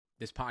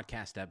This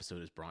podcast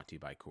episode is brought to you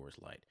by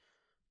Coors Light.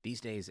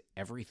 These days,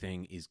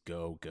 everything is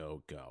go,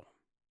 go, go.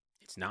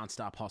 It's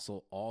nonstop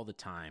hustle all the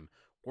time.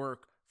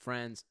 Work,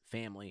 friends,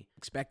 family,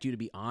 expect you to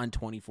be on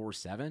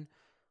 24/7.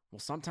 Well,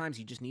 sometimes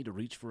you just need to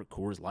reach for a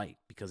Coors Light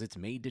because it's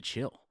made to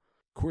chill.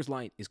 Coors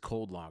Light is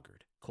cold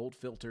lagered, cold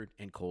filtered,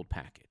 and cold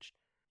packaged.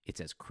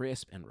 It's as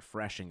crisp and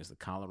refreshing as the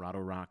Colorado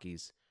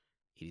Rockies.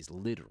 It is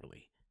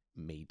literally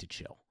made to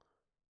chill.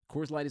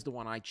 Coors Light is the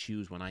one I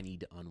choose when I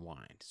need to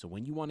unwind. So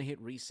when you want to hit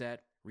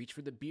reset, reach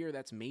for the beer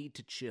that's made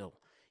to chill.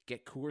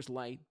 Get Coors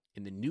Light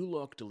in the new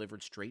look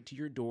delivered straight to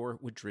your door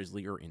with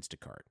Drizzly or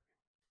Instacart.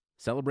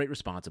 Celebrate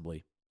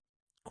responsibly.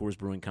 Coors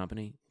Brewing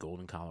Company,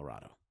 Golden,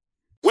 Colorado.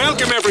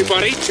 Welcome,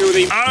 everybody, to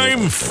the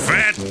I'm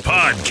Fat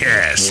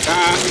Podcast.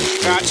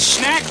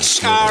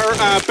 Snacks are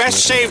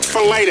best saved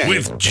for later.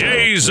 With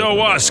Jay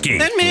Zawoski.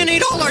 That man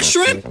ate all our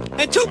shrimp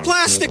and 2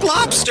 plastic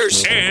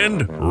lobsters.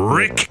 And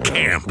Rick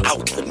Camp.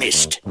 Out of the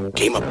mist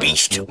came a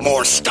beast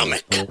more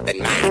stomach than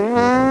man.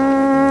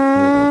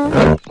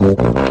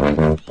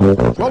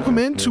 Welcome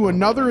into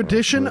another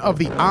edition of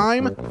the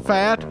I'm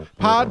Fat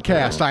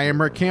Podcast. I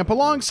am Rick Camp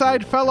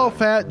alongside fellow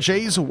fat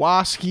Jay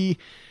Zawoski.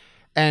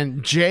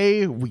 And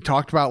Jay, we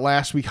talked about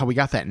last week how we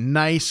got that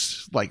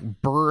nice,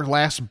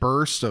 last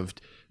burst of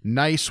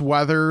nice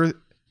weather,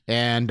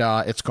 and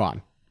it's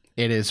gone.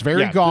 It is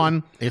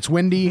gone. It's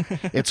windy.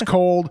 It's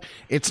cold.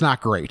 It's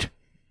not great.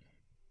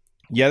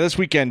 Yeah, this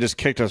weekend just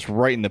kicked us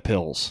right in the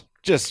pills.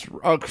 Just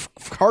a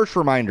harsh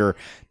reminder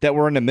that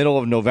we're in the middle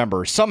of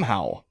November.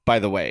 Somehow, by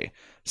the way,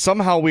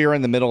 we are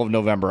in the middle of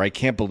November. I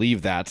can't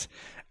believe that.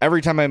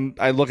 Every time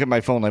I look at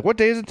my phone, like, what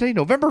day is it today?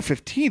 November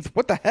 15th.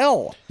 What the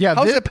hell? Yeah,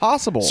 how is it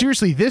possible?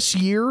 Seriously, this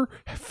year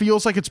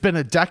feels like it's been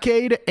a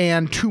decade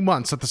and 2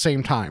 months at the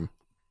same time.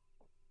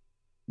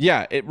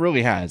 Yeah, it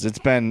really has. It's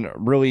been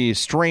really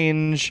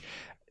strange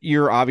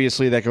year,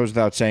 obviously, that goes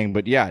without saying.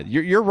 But yeah,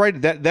 you're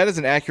right. That is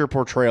an accurate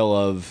portrayal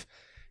of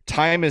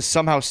time is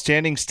somehow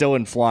standing still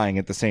and flying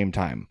at the same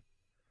time.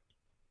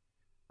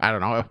 I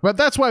don't know, but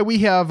that's why we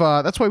have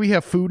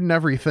food and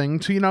everything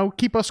to,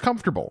 keep us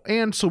comfortable.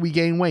 And so we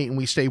gain weight and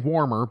we stay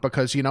warmer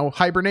because,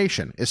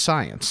 hibernation is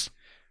science.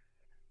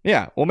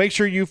 Yeah. Well, make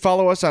sure you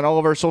follow us on all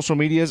of our social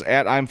medias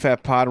at I'm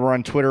Fat Pod. We're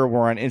on Twitter.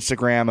 We're on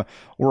Instagram.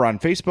 We're on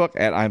Facebook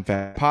at I'm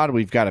Fat Pod.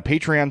 We've got a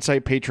Patreon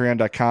site,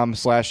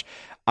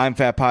 patreon.com/I'm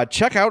Fat Pod.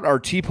 Check out our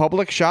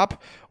TeePublic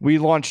shop. We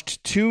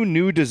launched 2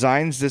 new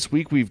designs this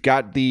week. We've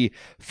got the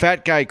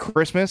Fat Guy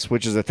Christmas,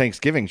 which is a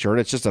Thanksgiving shirt.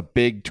 It's just a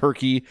big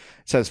turkey. It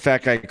says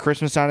Fat Guy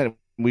Christmas on it.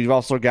 We've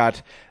also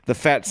got the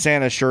Fat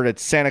Santa shirt.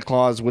 It's Santa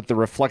Claus with the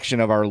reflection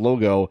of our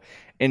logo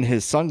in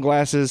his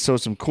sunglasses. So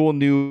some cool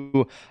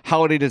new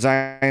holiday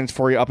designs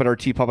for you up at our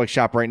TeePublic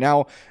shop right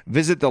now.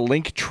 Visit the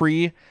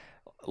Linktree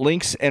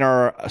links in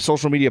our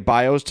social media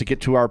bios to get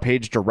to our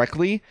page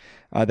directly.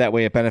 That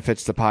way it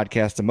benefits the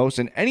podcast the most.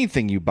 And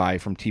anything you buy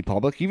from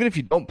TeePublic, even if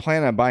you don't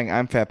plan on buying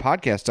I'm Fat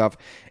Podcast stuff,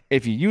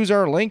 if you use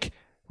our link,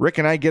 Rick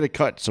and I get a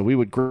cut. So we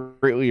would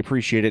greatly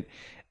appreciate it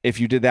if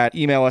you did that.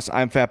 Email us,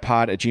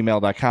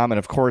 imfatpod@gmail.com. And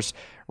of course,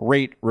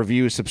 rate,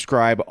 review,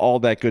 subscribe, all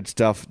that good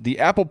stuff. The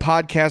Apple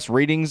Podcast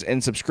ratings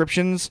and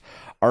subscriptions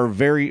are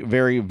very,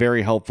 very,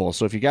 very helpful.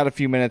 So if you got a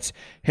few minutes,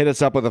 hit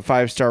us up with a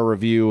 5-star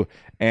review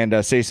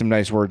and say some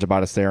nice words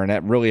about us there. And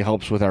that really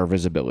helps with our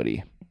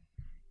visibility.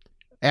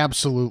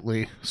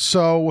 Absolutely.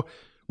 So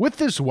with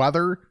this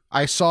weather,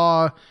 I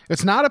saw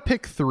it's not a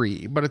pick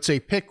 3, but it's a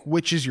pick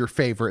which is your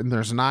favorite. And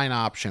there's 9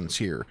 options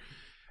here.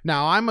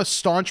 Now, I'm a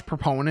staunch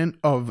proponent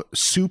of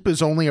soup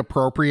is only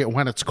appropriate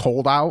when it's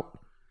cold out.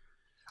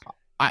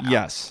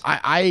 Yes.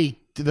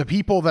 The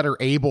people that are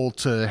able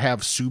to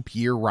have soup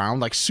year round,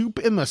 like soup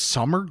in the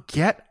summer,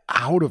 get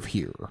out of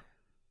here.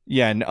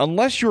 Yeah. And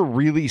unless you're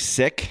really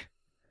sick.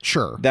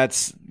 Sure.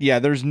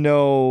 There's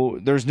no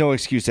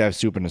excuse to have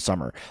soup in the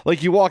summer.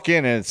 Like you walk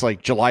in and it's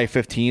like July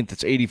 15th,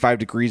 it's 85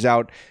 degrees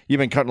out. You've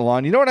been cutting the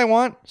lawn. You know what I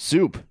want?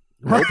 Soup.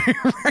 Right.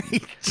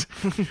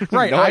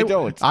 Right. No, I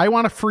don't. I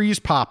want a freeze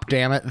pop,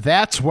 damn it.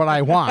 That's what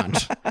I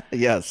want.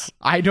 Yes.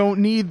 I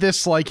don't need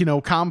this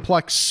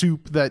complex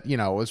soup that,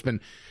 has been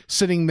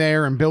sitting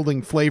there and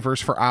building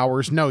flavors for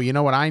hours. No, you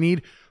know what I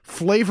need?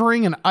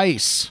 Flavoring and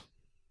ice.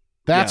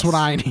 That's what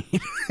I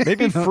need.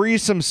 Maybe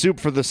freeze some soup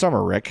for the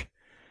summer, Rick.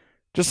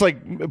 Just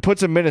put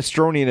some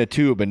minestrone in a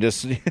tube and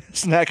just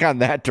snack on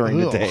that during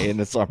the day in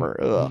the summer.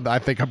 Ugh. I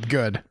think I'm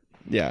good.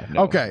 Yeah.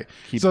 No, okay.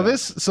 So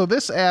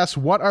this asks,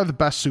 what are the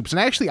best soups?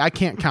 And actually, I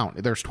can't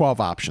count. There's 12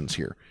 options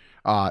here.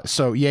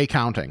 So yay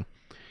counting.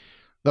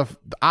 The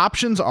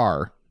options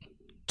are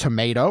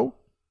tomato,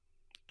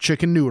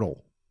 chicken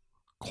noodle,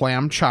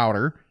 clam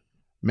chowder,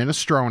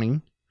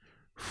 minestrone,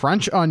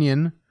 French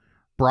onion,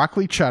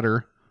 broccoli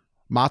cheddar,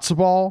 matzo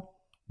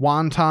ball,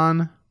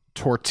 wonton,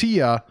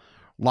 tortilla,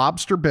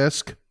 lobster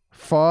bisque,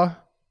 pho,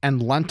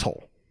 and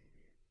lentil.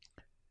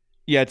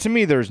 Yeah, to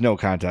me, there's no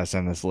contest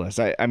on this list.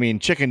 I mean,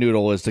 chicken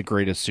noodle is the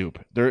greatest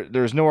soup.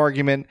 There's no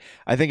argument.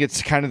 I think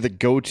it's kind of the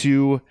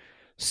go-to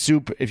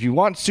soup. If you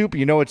want soup,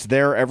 it's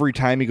there every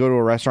time you go to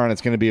a restaurant.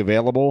 It's going to be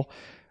available.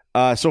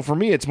 So for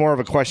me, it's more of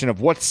a question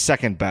of what's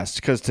second best.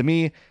 Because to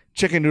me,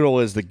 chicken noodle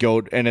is the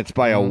GOAT, and it's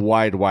by a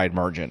wide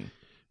margin.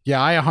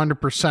 Yeah, I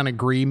 100%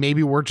 agree.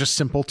 Maybe we're just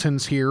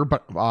simpletons here,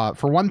 but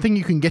for one thing,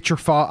 you can get your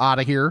pho out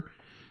of here.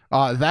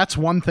 That's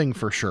one thing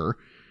for sure.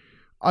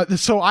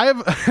 So I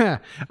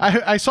have,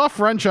 I saw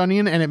French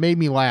onion and it made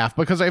me laugh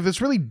because I have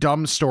this really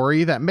dumb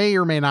story that may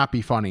or may not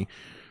be funny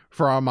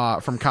from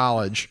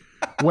college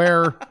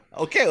where.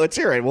 Okay, let's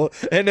hear it. Well,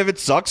 and if it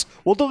sucks,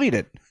 we'll delete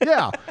it.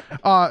 Yeah.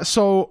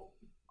 So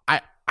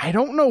I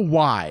don't know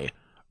why,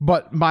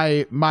 but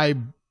my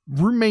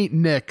roommate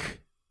Nick,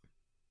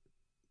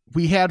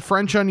 we had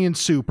French onion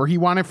soup, or he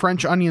wanted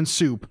French onion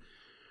soup,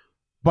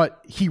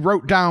 but he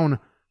wrote down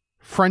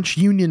French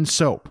Union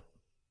soap.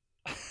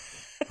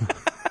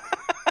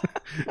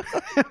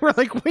 We're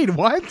like, wait,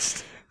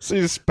 what? So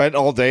you spent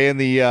all day in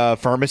the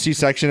pharmacy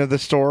section of the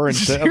store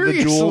instead of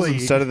the Jewels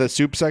instead of the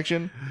soup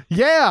section?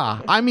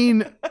 Yeah. I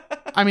mean,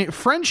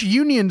 French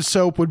Union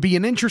soap would be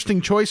an interesting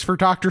choice for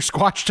Dr.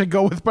 Squatch to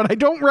go with, but I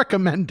don't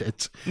recommend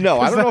it. No,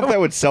 I don't know if that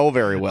would sell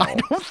very well. I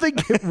don't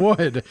think it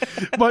would.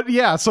 But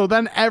yeah, so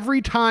then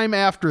every time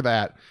after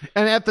that,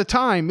 and at the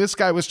time, this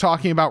guy was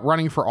talking about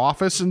running for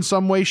office in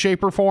some way,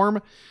 shape, or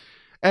form.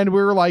 And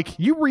we were like,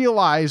 you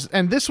realize,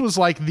 and this was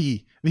like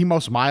the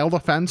most mild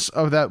offense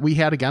of that we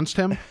had against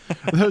him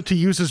to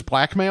use as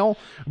blackmail.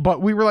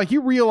 But we were like,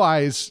 you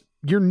realize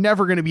you're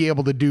never going to be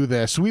able to do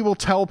this. We will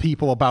tell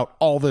people about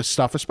all this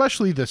stuff,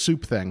 especially the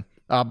soup thing,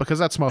 because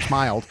that's most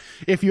mild,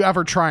 if you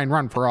ever try and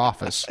run for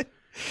office.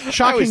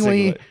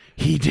 Shockingly,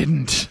 he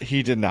didn't.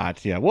 He did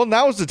not. Yeah. Well,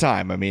 now's the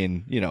time. I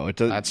mean,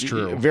 that's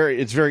true.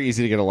 It's very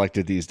easy to get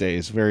elected these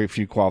days. Very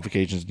few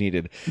qualifications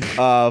needed.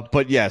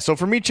 But yeah, so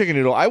for me, chicken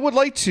noodle, I would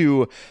like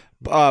to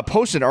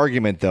post an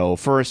argument though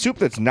for a soup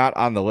that's not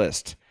on the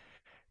list.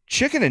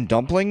 Chicken and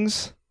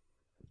dumplings,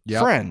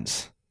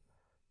 friends.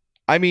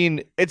 I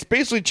mean, it's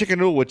basically chicken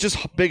noodle with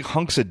just big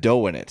hunks of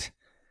dough in it.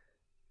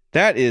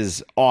 That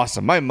is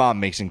awesome. My mom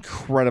makes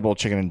incredible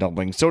chicken and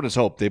dumplings. So does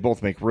Hope. They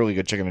both make really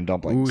good chicken and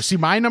dumplings. Ooh, see,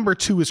 my number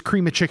 2 is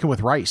cream of chicken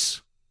with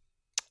rice.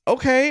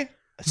 Okay.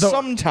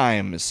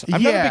 Sometimes.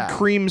 I'm not a big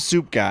cream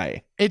soup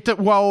guy.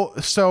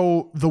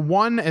 So the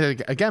one,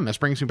 again, this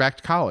brings me back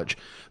to college.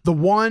 The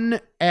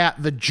one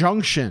at the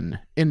Junction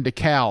in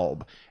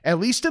DeKalb, at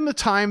least in the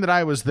time that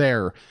I was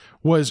there,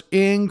 was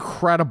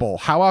incredible.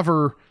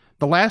 However,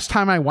 the last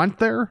time I went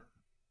there,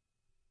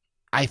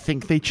 I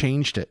think they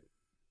changed it.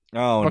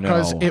 Oh,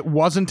 because it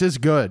wasn't as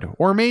good.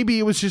 Or maybe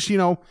it was just,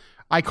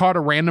 I caught a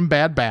random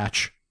bad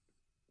batch.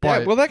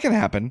 But, yeah, well, that can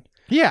happen.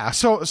 Yeah,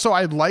 so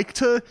I'd like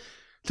to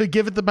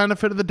give it the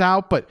benefit of the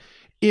doubt, but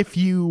if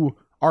you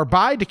are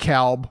by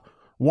DeKalb,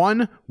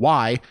 1,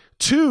 why?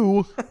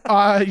 2,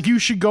 you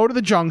should go to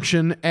the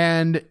Junction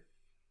and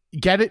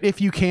get it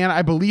if you can.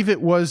 I believe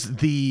it was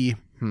the,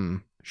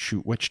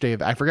 which day?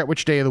 I forget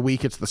which day of the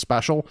week it's the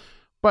special,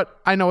 but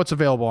I know it's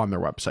available on their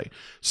website.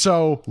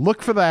 So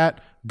look for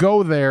that.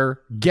 Go there,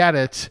 get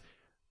it,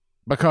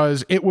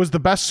 because it was the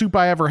best soup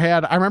I ever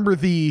had. I remember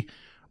the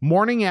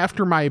morning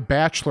after my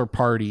bachelor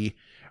party,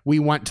 we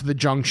went to the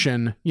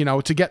Junction,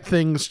 to get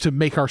things to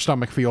make our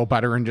stomach feel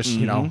better and just,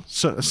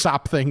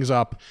 sop things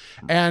up.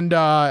 And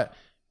I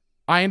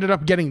ended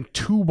up getting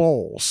 2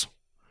 bowls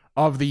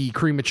of the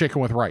cream of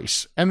chicken with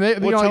rice. And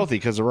it's healthy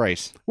because of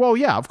rice. Well,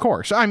 yeah, of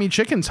course. I mean,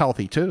 chicken's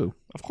healthy too.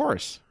 Of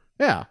course.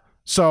 Yeah.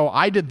 So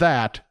I did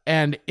that,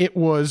 and it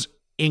was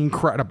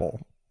incredible.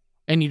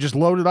 And you just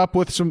load it up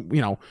with some,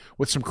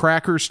 with some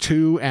crackers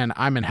too, and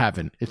I'm in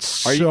heaven. It's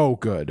so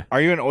good.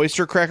 Are you an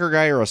oyster cracker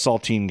guy or a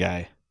saltine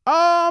guy?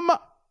 I'll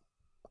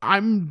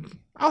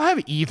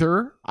have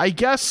either. I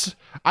guess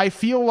I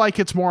feel like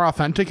it's more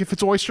authentic if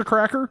it's oyster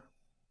cracker.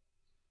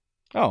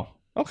 Oh,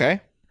 okay.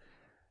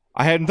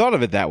 I hadn't thought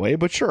of it that way,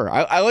 but sure.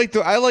 I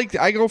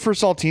go for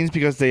saltines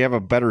because they have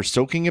a better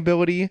soaking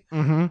ability,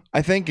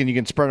 I think, and you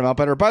can spread them out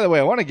better. By the way,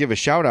 I want to give a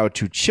shout out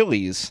to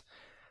Chili's.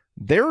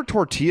 Their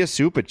tortilla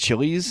soup at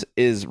Chili's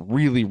is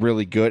really,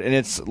 really good, and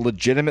it's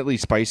legitimately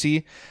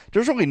spicy.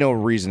 There's really no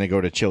reason to go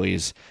to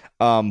Chili's.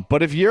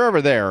 But if you're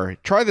ever there,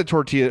 try the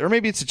tortilla, or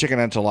maybe it's a chicken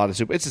enchilada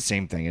soup. It's the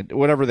same thing.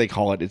 Whatever they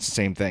call it, it's the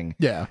same thing.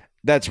 Yeah.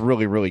 That's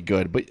really, really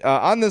good. But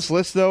on this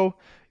list, though,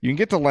 you can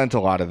get the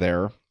lentil out of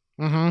there.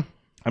 I'm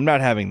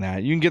not having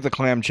that. You can get the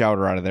clam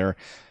chowder out of there.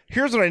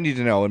 Here's what I need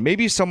to know, and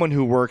maybe someone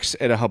who works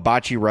at a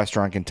hibachi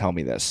restaurant can tell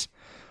me this.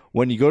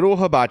 When you go to a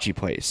hibachi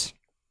place,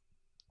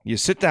 you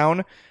sit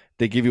down,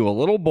 they give you a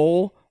little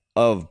bowl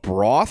of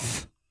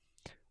broth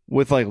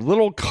with like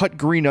little cut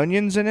green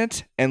onions in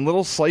it and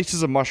little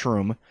slices of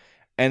mushroom,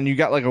 and you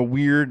got like a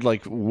weird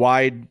like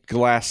wide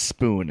glass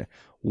spoon.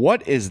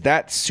 What is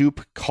that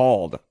soup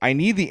called? I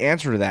need the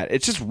answer to that.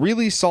 It's just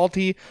really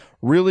salty,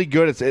 really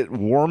good. It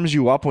warms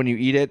you up when you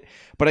eat it,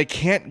 but I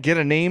can't get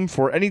a name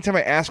for it. Anytime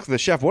I ask the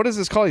chef, what is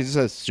this called? He just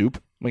says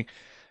soup. I'm like,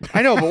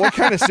 I know, but what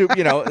kind of soup?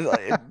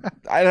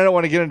 I don't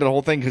want to get into the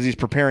whole thing because he's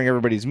preparing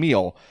everybody's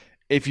meal.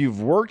 If you've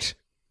worked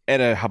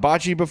at a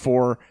hibachi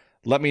before,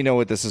 let me know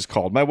what this is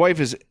called. My wife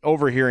is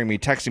overhearing me,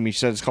 texting me. She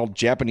said it's called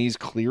Japanese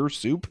clear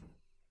soup.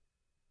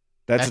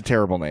 That's a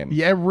terrible name.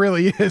 Yeah, it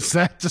really is.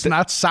 That does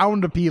not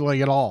sound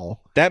appealing at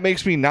all. That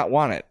makes me not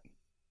want it.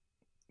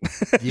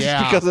 Yeah.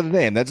 Just because of the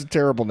name. That's a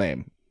terrible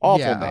name.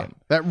 Awful name.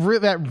 That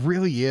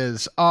really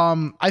is.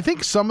 I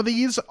think some of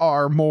these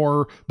are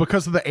more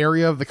because of the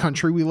area of the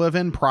country we live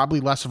in, probably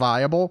less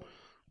viable.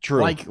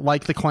 True.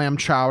 Like the clam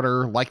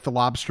chowder, like the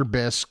lobster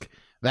bisque,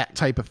 that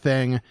type of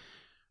thing.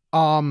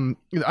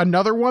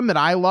 Another one that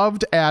I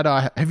loved at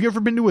have you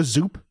ever been to a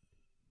Zoop?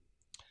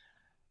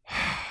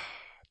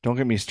 Don't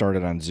get me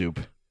started on Zoop.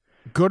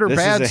 Good or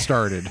bad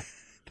started?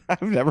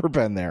 I've never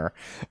been there,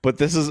 but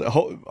this is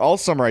all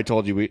summer. I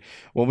told you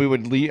when we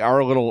would leave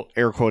our little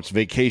air quotes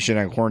vacation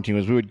on quarantine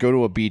was we would go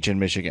to a beach in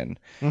Michigan,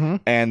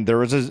 and there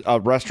was a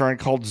restaurant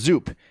called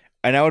Zoop,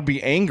 and I would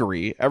be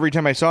angry every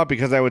time I saw it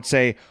because I would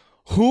say,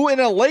 "Who in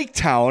a lake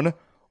town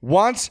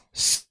wants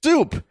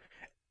soup?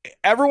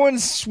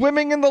 Everyone's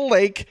swimming in the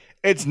lake.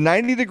 It's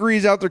 90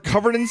 degrees out. They're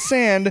covered in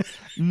sand.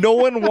 No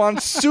one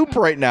wants soup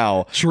right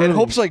now." True. And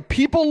Hope's like,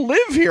 people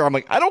live here. I'm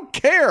like, I don't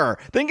care.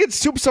 Then get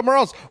soup somewhere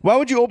else. Why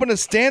would you open a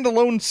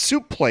standalone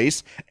soup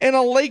place in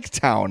a lake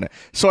town?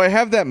 So I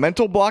have that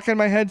mental block in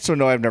my head. So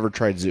no, I've never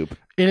tried Zoop.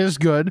 It is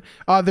good.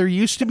 There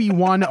used to be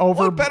one over.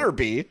 Well, it better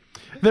be.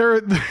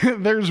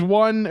 There's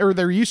one, or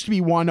there used to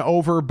be one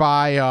over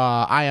by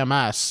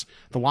IMS,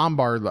 the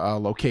Lombard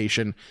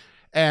location,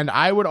 and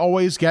I would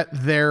always get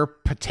their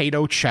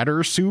potato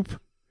cheddar soup.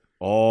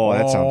 Oh,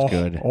 that sounds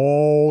good.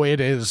 Oh, it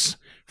is.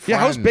 Yeah,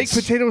 how's Friends. baked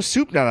potato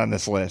soup not on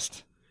this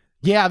list?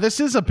 Yeah, this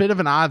is a bit of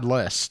an odd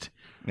list.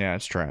 Yeah,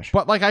 it's trash.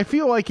 But like, I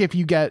feel like if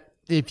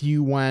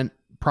you went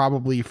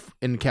probably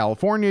in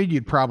California,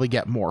 you'd probably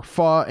get more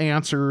pho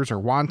answers or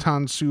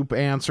wonton soup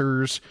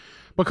answers,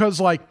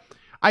 because like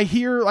I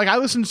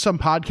listen to some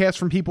podcasts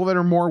from people that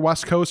are more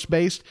West Coast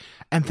based,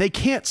 and they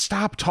can't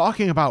stop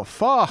talking about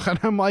pho, and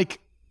I'm like,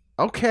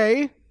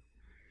 okay.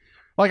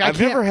 Like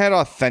I've never had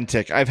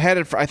authentic. I've had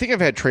it. I think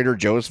I've had Trader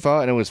Joe's pho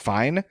and it was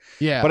fine.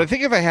 Yeah, but I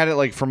think if I had it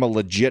like from a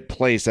legit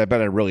place, I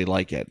bet I'd really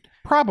like it.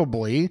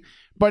 Probably,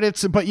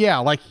 but yeah,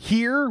 like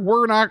here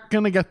we're not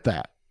gonna get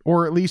that,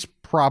 or at least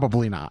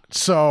probably not.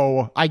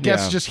 So I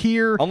guess just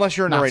here, unless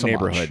you're in the not right so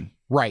neighborhood, much.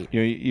 Right?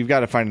 You've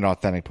got to find an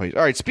authentic place.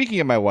 All right. Speaking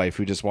of my wife,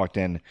 who just walked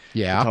in,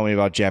 to tell me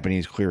about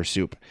Japanese clear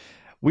soup.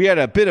 We had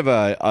a bit of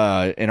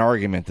an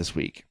argument this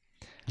week.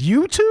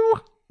 You two?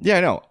 Yeah,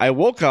 I know. I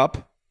woke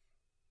up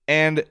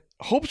and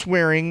Hope's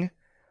wearing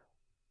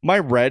my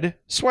red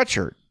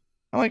sweatshirt.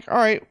 I'm like, all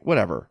right,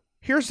 whatever.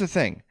 Here's the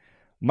thing.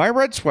 My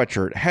red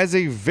sweatshirt has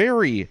a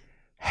very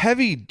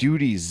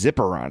heavy-duty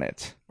zipper on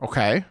it.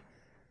 Okay.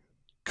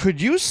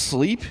 Could you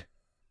sleep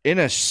in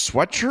a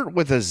sweatshirt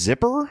with a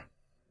zipper?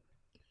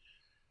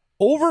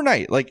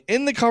 Overnight, like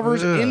in the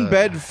covers, in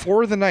bed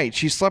for the night,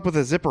 she slept with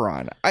a zipper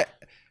on.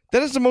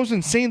 That is the most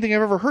insane thing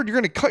I've ever heard. You're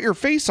going to cut your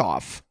face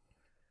off.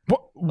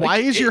 Why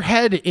is your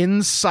head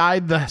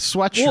inside the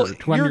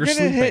sweatshirt when you're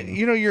sleeping?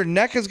 Your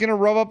neck is going to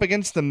rub up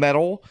against the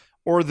metal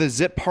or the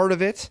zip part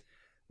of it.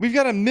 We've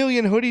got a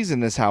million hoodies in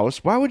this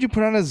house. Why would you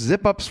put on a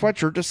zip-up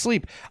sweatshirt to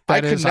sleep?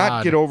 I could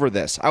not get over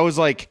this. I was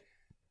like,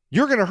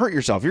 you're going to hurt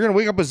yourself. You're going to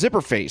wake up a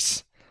zipper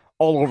face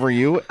all over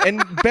you,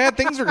 and bad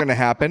things are going to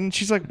happen.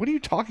 She's like, what are you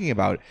talking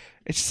about?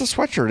 It's just a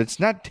sweatshirt. It's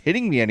not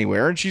hitting me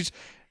anywhere. And she's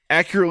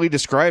accurately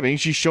describing.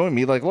 She's showing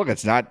me, like, look,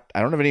 it's not,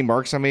 I don't have any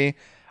marks on me.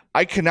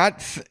 I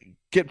cannot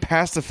get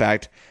past the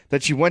fact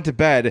that she went to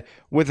bed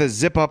with a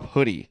zip-up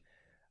hoodie.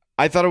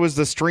 I thought it was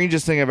the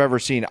strangest thing I've ever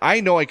seen. I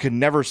know I could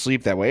never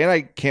sleep that way, and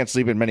I can't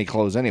sleep in many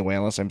clothes anyway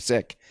unless I'm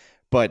sick.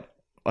 But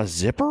a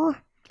zipper?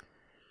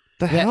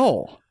 The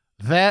hell?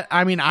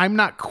 I mean, I'm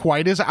not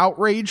quite as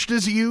outraged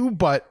as you,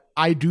 but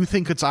I do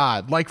think it's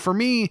odd. Like, for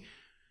me,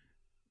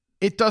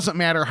 it doesn't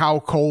matter how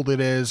cold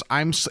it is.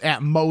 I'm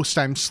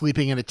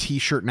sleeping in a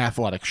t-shirt and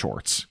athletic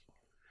shorts.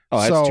 Oh,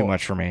 that's too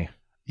much for me.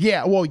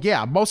 Yeah, well,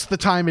 yeah, most of the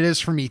time it is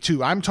for me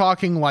too. I'm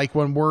talking like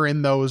when we're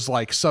in those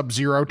like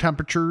sub-zero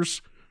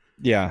temperatures.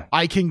 Yeah.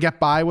 I can get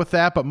by with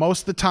that, but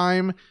most of the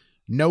time,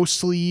 no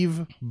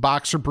sleeve,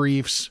 boxer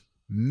briefs,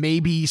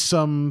 maybe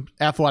some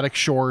athletic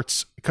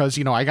shorts, because,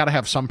 I got to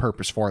have some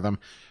purpose for them.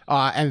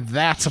 And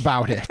that's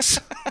about it.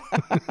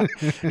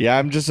 Yeah,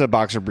 I'm just a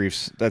boxer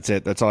briefs. That's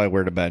it. That's all I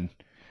wear to bed.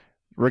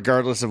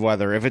 Regardless of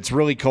weather. If it's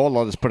really cold,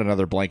 I'll just put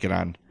another blanket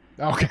on.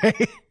 Okay.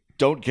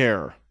 Don't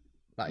care.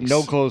 Nice.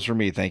 No clothes for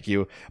me, thank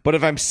you. But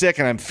if I'm sick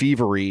and I'm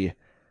fevery,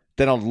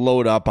 then I'll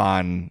load up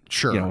on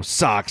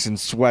socks and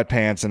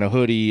sweatpants and a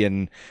hoodie,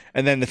 and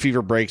then the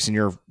fever breaks and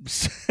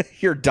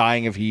you're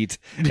dying of heat.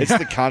 It's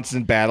the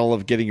constant battle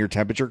of getting your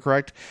temperature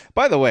correct.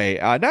 By the way,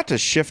 not to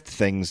shift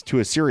things to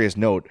a serious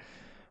note,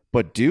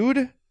 but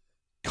dude,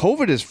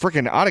 COVID is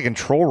freaking out of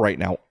control right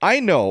now. I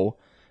know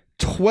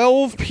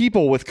 12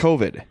 people with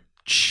COVID.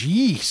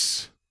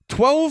 Jeez.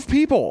 12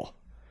 people.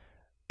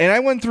 And I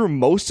went through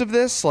most of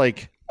this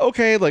like,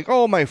 okay, like,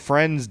 oh, my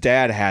friend's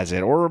dad has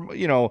it, or,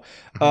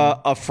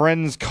 a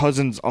friend's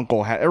cousin's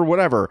uncle has, or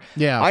whatever.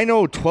 Yeah. I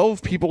know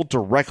 12 people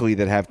directly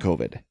that have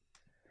COVID.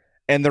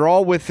 And they're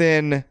all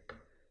within,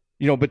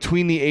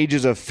 between the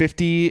ages of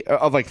 30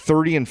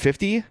 and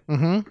 50.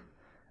 Mm-hmm.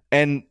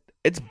 And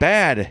it's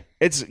bad.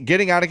 It's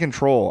getting out of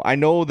control. I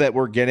know that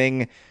we're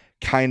getting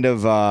kind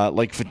of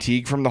like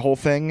fatigue from the whole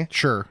thing.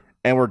 Sure.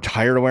 and we're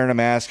tired of wearing a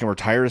mask and we're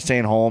tired of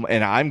staying home.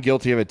 And I'm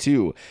guilty of it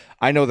too.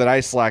 I know that I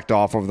slacked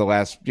off over the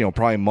last,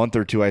 probably month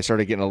or two. I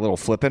started getting a little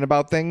flippant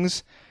about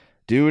things.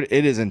 Dude,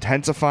 it is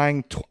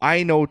intensifying.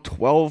 I know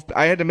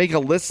I had to make a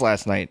list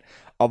last night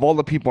of all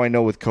the people I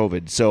know with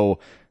COVID. So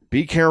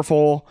be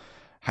careful.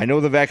 I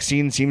know the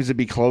vaccine seems to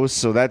be close,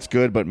 so that's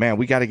good. But man,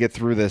 we got to get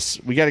through this.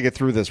 We got to get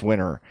through this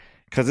winter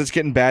because it's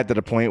getting bad to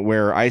the point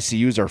where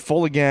ICUs are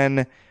full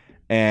again.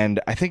 And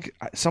I think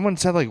someone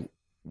said like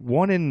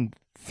 1 in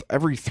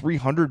every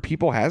 300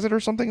 people has it or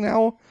something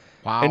now.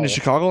 Wow. In the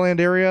Chicagoland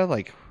area.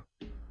 Like,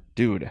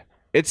 dude,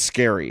 it's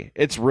scary.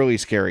 It's really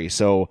scary.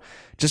 So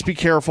just be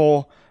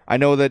careful. I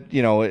know that,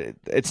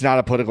 it's not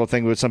a political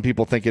thing, but some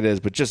people think it is,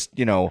 but just,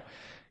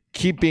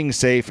 keep being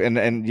safe.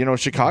 And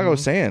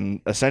Chicago's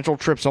saying essential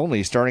trips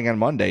only starting on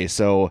Monday.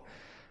 So,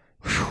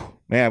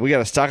 man, we got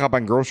to stock up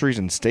on groceries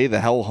and stay the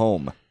hell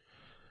home.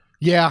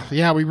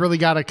 Yeah. We really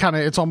got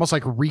to it's almost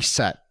like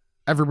reset.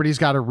 Everybody's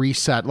got to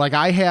reset. Like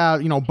I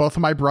have, both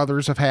of my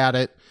brothers have had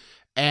it,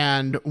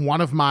 and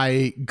one of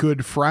my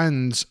good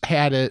friends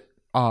had it,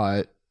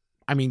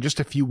 just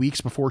a few weeks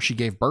before she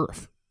gave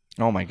birth.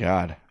 Oh my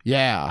God.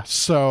 Yeah.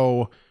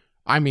 So,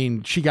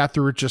 she got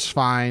through it just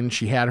fine.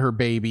 She had her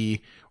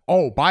baby.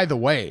 Oh, by the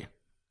way,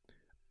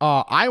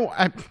 I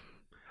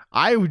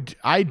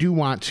do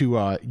want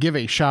to give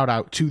a shout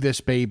out to this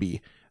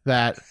baby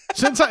that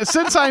since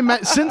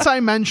I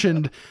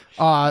mentioned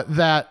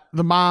that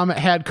the mom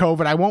had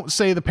COVID, I won't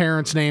say the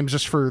parents' names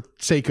just for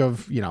sake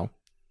of,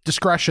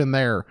 discretion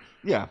there.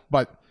 Yeah.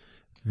 But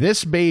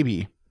this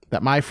baby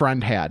that my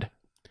friend had,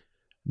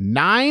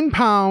 9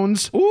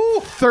 pounds,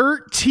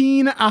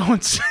 13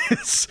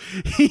 ounces.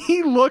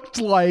 He looked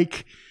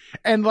like,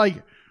 and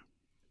like,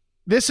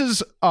 this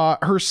is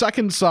her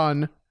second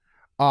son,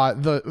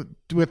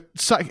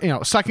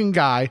 second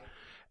guy,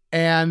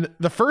 and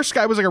the first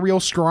guy was like a real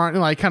scrawny,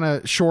 like kind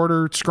of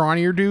shorter,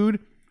 scrawnier dude.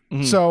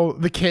 Mm-hmm. So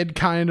the kid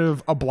kind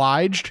of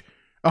obliged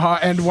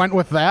and went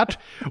with that.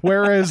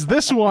 Whereas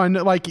this one,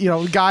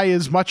 the guy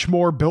is much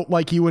more built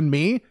like you and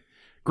me.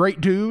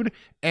 Great dude.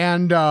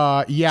 And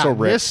so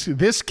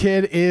this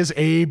kid is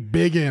a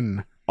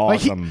biggin.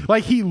 Awesome.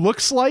 Like he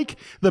looks like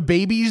the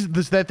babies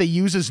that they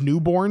use as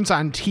newborns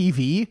on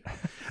TV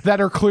that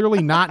are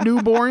clearly not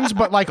newborns,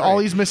 but like all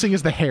he's missing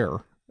is the hair.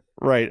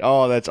 Right.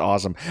 Oh, that's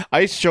awesome.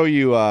 I show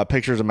you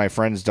pictures of my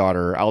friend's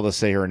daughter. I'll just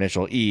say her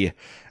initial E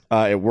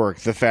at work.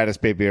 The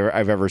fattest baby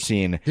I've ever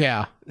seen.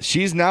 Yeah.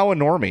 She's now a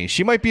normie.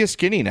 She might be a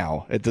skinny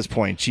now at this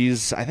point.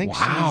 She's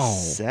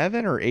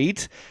 7 or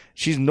 8.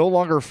 She's no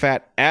longer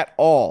fat at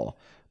all.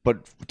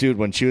 But dude,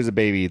 when she was a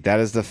baby, that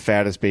is the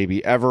fattest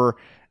baby ever.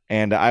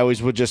 And I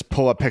always would just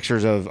pull up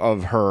pictures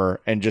of her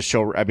and just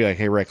show. I'd be like,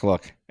 "Hey, Rick,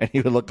 look," and he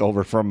would look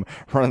over from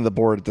running the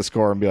board at the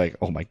score and be like,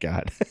 "Oh my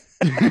God,"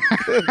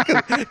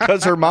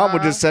 because her mom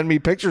would just send me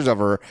pictures of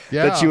her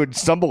that she would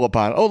stumble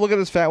upon. Oh, look at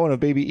this fat one of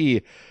baby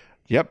E.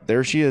 Yep,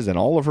 there she is in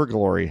all of her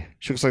glory.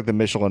 She looks like the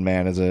Michelin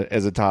Man as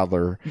a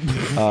toddler.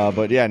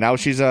 But yeah, now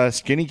she's a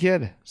skinny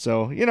kid.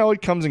 So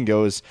it comes and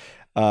goes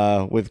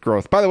with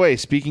growth. By the way,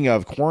 speaking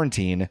of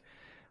quarantine.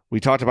 We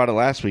talked about it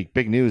last week.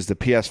 Big news. The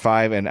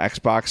PS5 and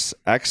Xbox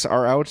X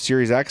are out.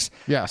 Series X.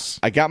 Yes.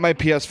 I got my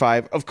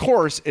PS5. Of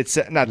course, it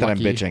said, not that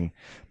Lucky. I'm bitching,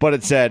 but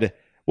it said,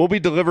 will be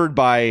delivered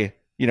by,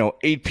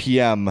 8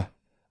 p.m.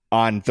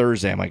 on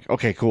Thursday. I'm like,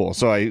 okay, cool.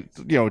 So I,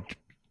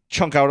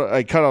 cut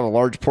out a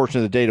large portion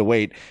of the day to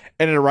wait,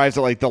 and it arrives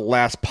at like the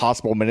last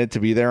possible minute to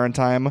be there on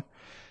time.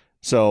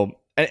 So,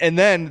 and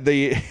then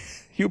the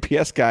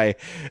UPS guy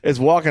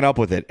is walking up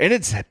with it, and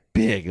it's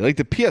big. Like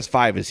the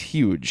PS5 is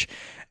huge.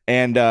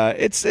 And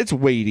it's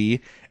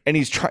weighty, and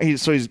he's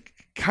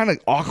kind of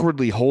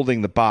awkwardly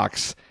holding the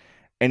box,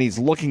 and he's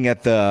looking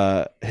at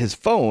his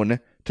phone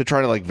to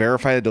try to like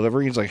verify the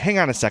delivery. He's like, "Hang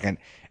on a second,"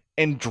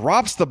 and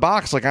drops the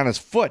box like on his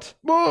foot.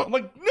 I'm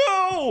like,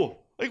 "No!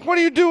 Like, what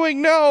are you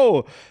doing?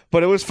 No!"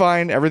 But it was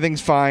fine.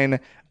 Everything's fine.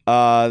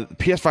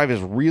 PS5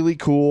 is really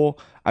cool.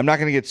 I'm not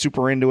gonna get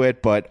super into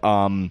it, but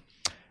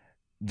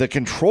the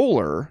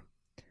controller.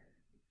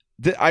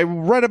 I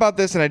read about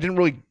this and I didn't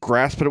really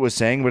grasp what it was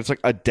saying, but it's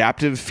like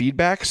adaptive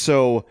feedback.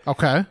 So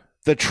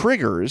the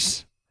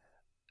triggers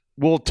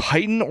will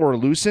tighten or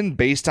loosen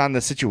based on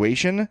the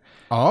situation.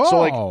 Oh. So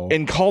like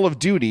in Call of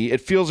Duty, it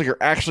feels like you're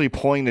actually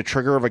pulling the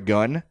trigger of a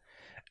gun.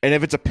 And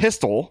if it's a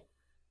pistol,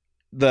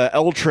 the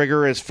L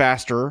trigger is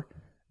faster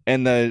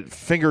and the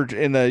finger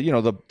in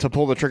the to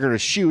pull the trigger to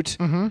shoot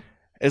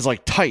is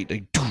like tight.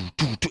 Like,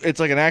 it's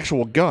like an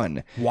actual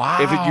gun. Wow.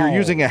 If you're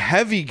using a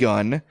heavy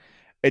gun,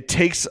 it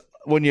takes...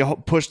 When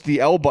you push the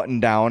L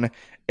button down,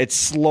 it's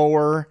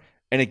slower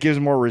and it gives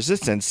more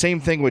resistance. Same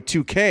thing with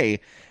 2K.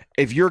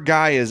 If your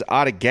guy is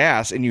out of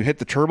gas and you hit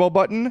the turbo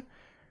button,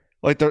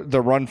 like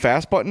the run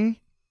fast button,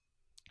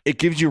 it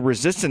gives you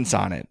resistance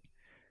on it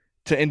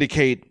to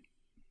indicate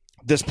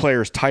this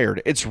player's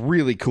tired. It's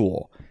really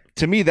cool.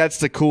 To me, that's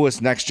the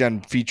coolest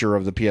next-gen feature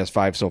of the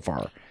PS5 so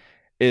far.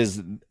 Is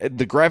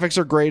the graphics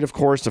are great, of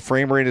course. The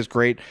frame rate is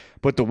great.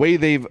 But the way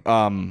they've...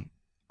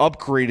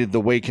 upgraded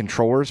the way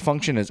controllers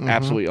function is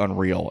absolutely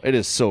unreal. It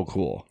is so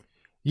cool.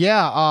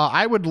 Yeah,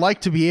 I would like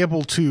to be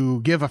able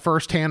to give a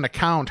first-hand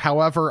account.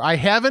 However, I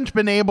haven't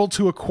been able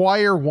to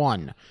acquire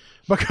one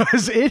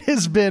because it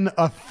has been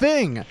a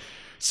thing.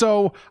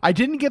 So I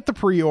didn't get the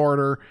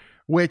pre-order,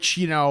 which,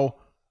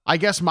 I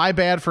guess my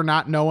bad for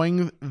not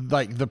knowing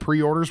like the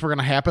pre-orders were going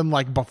to happen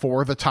like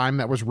before the time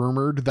that was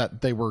rumored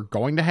that they were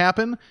going to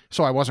happen.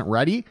 So I wasn't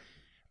ready.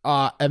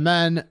 And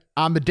then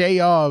on the day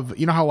of,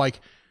 how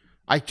like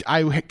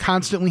I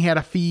constantly had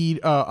a feed,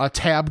 a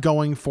tab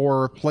going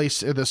for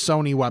the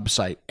Sony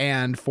website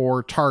and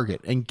for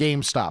Target and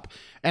GameStop.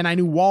 And I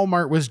knew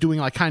Walmart was doing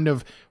like kind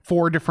of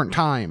 4 different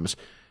times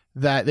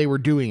that they were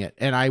doing it.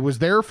 And I was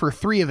there for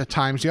 3 of the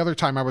times. The other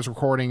time I was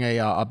recording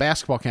a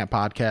basketball camp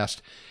podcast,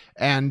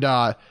 and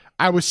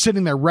I was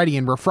sitting there ready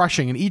and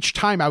refreshing. And each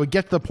time I would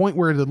get to the point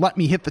where it would let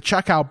me hit the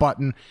checkout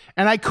button,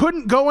 and I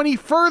couldn't go any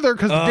further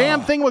because the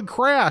damn thing would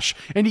crash.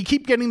 And you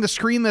keep getting the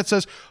screen that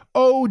says,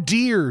 "Oh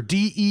dear,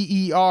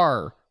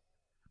 DEER."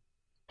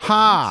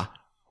 Ha,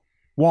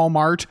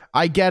 Walmart,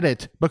 I get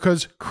it,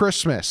 because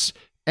Christmas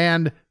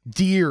and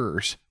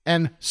deers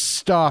and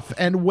stuff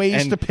and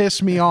ways to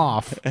piss me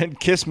off. And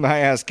kiss my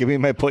ass, give me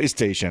my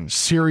PlayStation.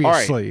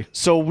 Seriously. All right,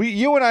 so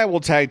you and I will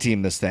tag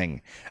team this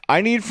thing.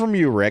 I need from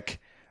you, Rick,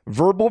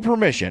 verbal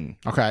permission.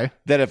 Okay.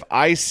 That if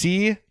I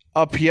see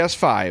a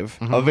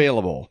PS5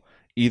 available,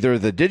 either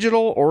the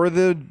digital or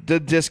the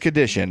disc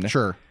edition,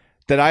 sure,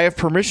 that I have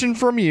permission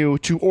from you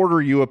to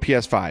order you a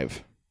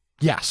PS5.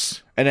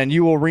 Yes. And then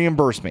you will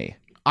reimburse me.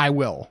 I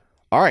will.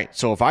 All right.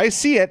 So if I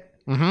see it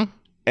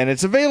and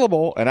it's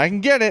available and I can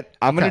get it,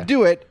 I'm going to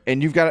do it.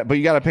 And you've got it, but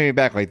you got to pay me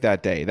back like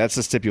that day. That's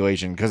the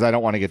stipulation because I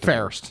don't want to get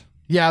divorced.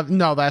 Yeah,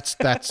 no, that's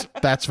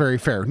very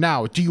fair.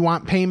 Now, do you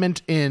want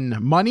payment in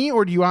money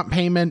or do you want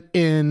payment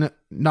in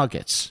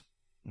nuggets?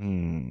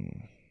 Money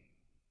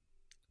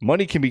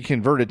can be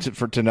converted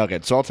to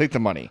nuggets, so I'll take the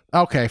money.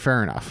 Okay,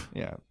 fair enough.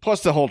 Yeah.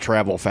 Plus the whole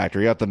travel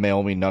factor. You have to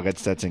mail me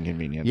nuggets. That's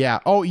inconvenient. Yeah.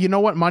 Oh, you know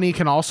what money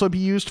can also be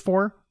used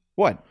for?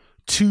 What?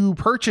 To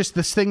purchase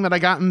this thing that I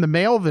got in the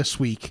mail this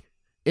week.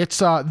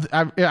 It's I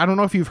don't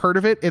know if you've heard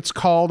of it. It's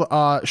called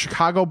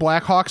Chicago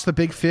Blackhawks, the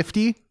Big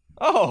 50.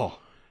 Oh.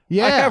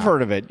 Yeah. I have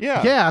heard of it.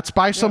 Yeah. Yeah, it's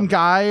by some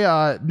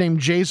guy named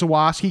Jay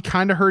Zawoski.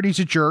 Kind of heard he's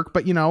a jerk,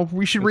 but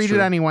we should read it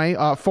anyway.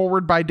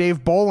 Forward by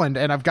Dave Boland,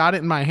 and I've got it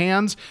in my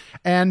hands.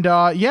 And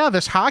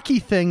this hockey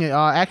thing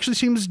actually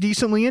seems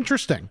decently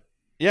interesting.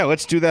 Yeah,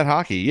 let's do that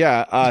hockey.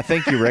 Yeah.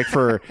 Thank you, Rick,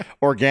 for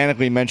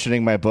organically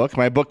mentioning my book.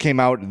 My book came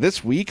out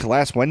this week,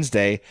 last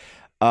Wednesday.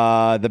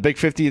 The Big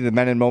 50, the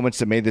men and moments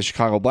that made the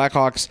Chicago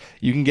Blackhawks.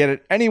 You can get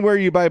it anywhere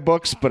you buy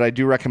books, but I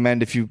do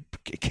recommend, if you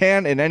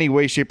can in any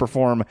way, shape, or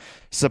form,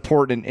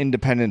 support an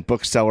independent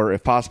bookseller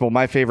if possible.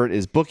 My favorite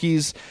is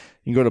Bookies.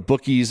 You can go to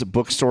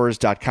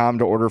bookiesbookstores.com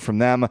to order from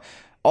them.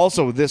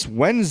 Also, this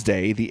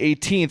Wednesday, the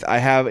 18th, I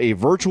have a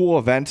virtual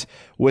event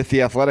with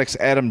the Athletics'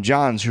 Adam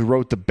Johns, who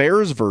wrote the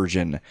Bears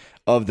version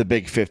of the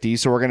Big 50.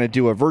 So we're going to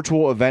do a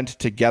virtual event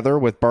together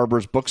with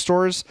Barber's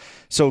Bookstores.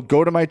 So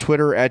go to my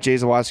Twitter at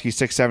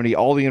jzawoski670.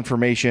 All the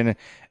information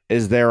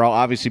is there. I'll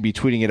obviously be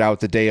tweeting it out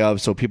the day of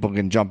so people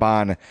can jump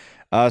on.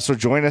 So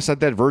join us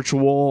at that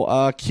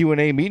virtual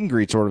Q&A meet and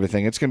greet sort of a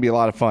thing. It's going to be a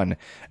lot of fun.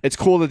 It's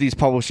cool that these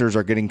publishers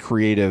are getting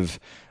creative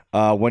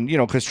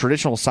because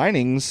traditional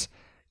signings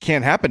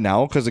can't happen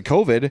now because of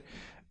COVID.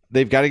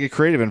 They've got to get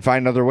creative and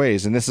find other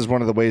ways, and this is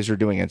one of the ways they're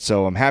doing it.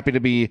 So I'm happy to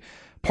be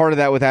part of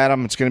that with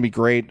Adam. It's going to be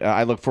great.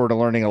 I look forward to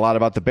learning a lot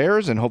about the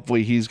Bears, and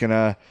hopefully he's going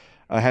to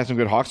have some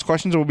good Hawks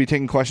questions, and we'll be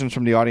taking questions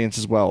from the audience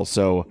as well.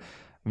 So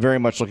very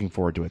much looking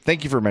forward to it.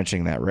 Thank you for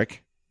mentioning that,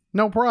 Rick.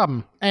 No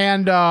problem.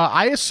 And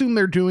I assume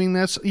they're doing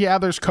this. Yeah,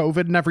 there's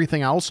COVID and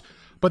everything else,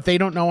 but they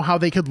don't know how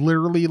they could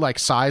literally, like,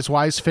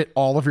 size-wise fit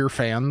all of your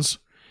fans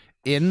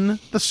in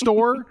the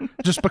store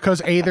just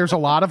because A, there's a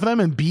lot of them,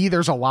 and B,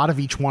 there's a lot of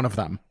each one of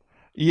them.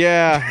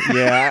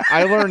 Yeah.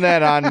 I learned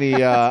that on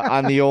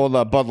the old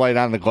Bud Light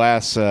on the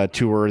Glass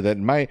tour that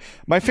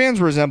my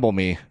fans resemble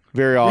me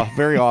very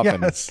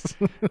often.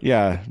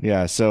 Yes.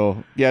 Yeah.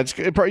 So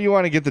you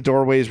want to get the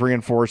doorways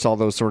reinforced, all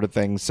those sort of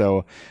things.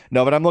 So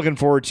no, but I'm looking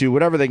forward to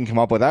whatever they can come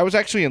up with. I was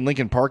actually in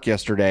Lincoln Park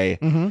yesterday.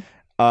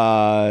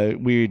 What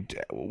we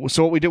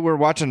did, we were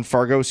watching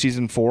Fargo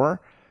season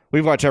 4.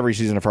 We've watched every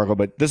season of Fargo,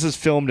 but this is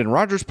filmed in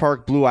Rogers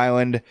Park, Blue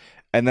Island,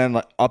 and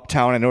then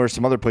uptown. I know there's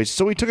some other places.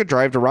 So we took a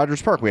drive to Rogers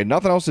Park. We had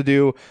nothing else to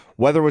do.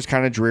 Weather was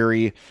kind of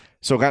dreary.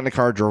 So got in the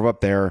car, drove up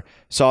there,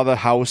 saw the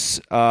house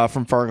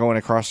from Fargo, and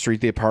across the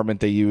street, the apartment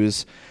they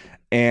use.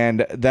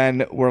 And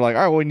then we're like,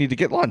 all right, well, we need to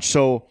get lunch.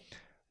 So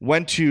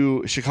went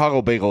to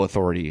Chicago Bagel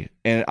Authority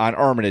on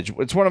Armitage.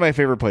 It's one of my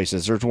favorite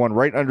places. There's one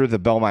right under the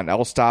Belmont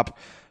L stop.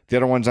 The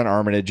other one's on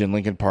Armitage in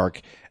Lincoln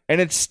Park.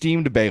 And it's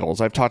steamed bagels.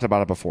 I've talked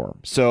about it before.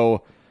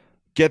 So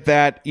get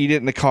that, eat it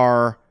in the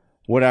car,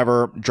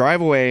 whatever, drive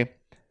away,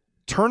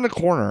 turn the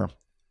corner.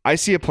 I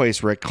see a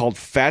place, Rick, called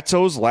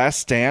Fatso's Last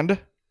Stand.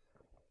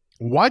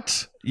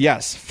 What?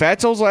 Yes,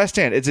 Fatso's Last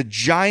Stand. It's a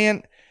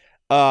giant,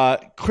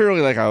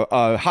 clearly like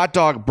a hot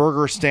dog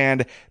burger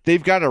stand.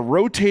 They've got a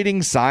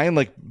rotating sign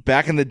like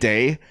back in the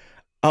day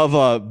of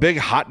a big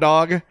hot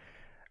dog.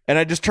 And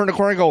I just turn the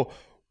corner and go,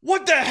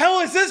 what the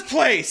hell is this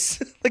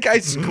place? Like, I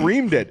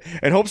screamed it.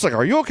 And Hope's like,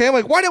 are you okay? I'm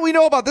like, why didn't we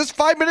know about this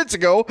 5 minutes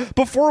ago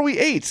before we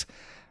ate?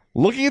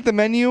 Looking at the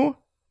menu,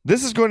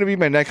 this is going to be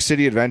my next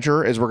city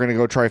adventure, is we're going to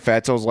go try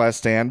Fatso's Last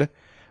Stand.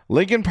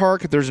 Lincoln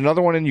Park, there's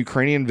another one in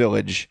Ukrainian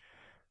Village.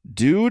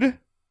 Dude,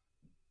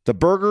 the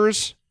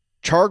burgers,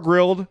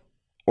 char-grilled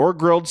or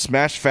grilled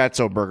smashed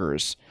Fatso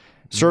burgers.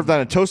 Served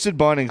on a toasted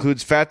bun,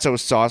 includes Fatso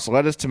sauce,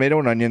 lettuce, tomato,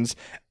 and onions.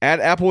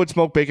 Add applewood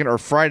smoked bacon or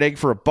fried egg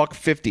for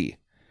 $1.50.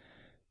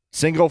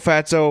 Single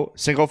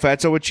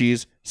fatso with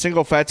cheese,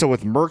 single fatso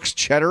with Merck's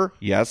cheddar,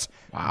 yes.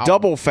 Wow.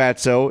 Double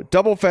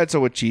fatso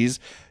with cheese,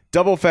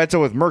 double fatso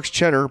with Merck's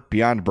cheddar,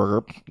 Beyond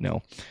Burger,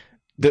 no.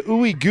 The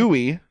ooey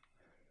gooey,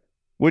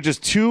 which is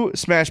 2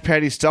 smashed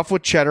patties stuffed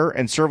with cheddar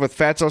and served with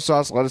fatso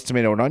sauce, lettuce,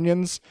 tomato, and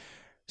onions.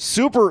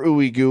 Super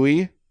ooey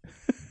gooey,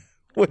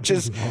 which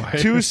is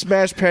 2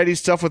 smashed patties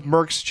stuffed with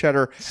Merck's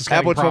cheddar,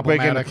 apple smoked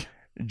bacon,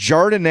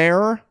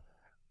 jardiniere,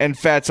 and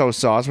fatso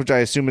sauce, which I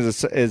assume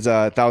is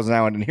Thousand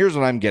Island. And here's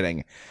what I'm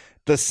getting: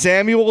 the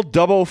Samuel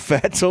Double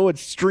Fatso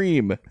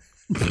Extreme,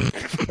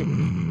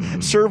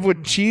 served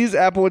with cheese,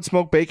 applewood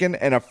smoked bacon,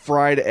 and a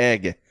fried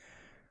egg.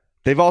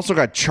 They've also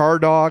got char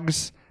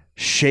dogs,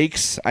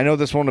 shakes. I know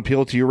this won't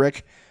appeal to you,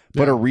 Rick,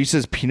 but a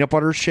Reese's peanut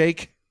butter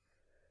shake.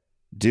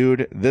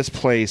 Dude, this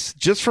place,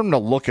 just from the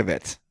look of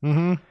it.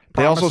 Mm-hmm.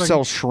 They also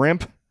sell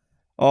shrimp.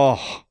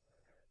 Oh,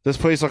 this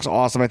place looks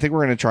awesome. I think we're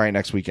going to try it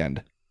next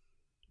weekend.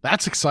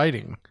 That's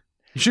exciting.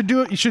 You should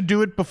do it. You should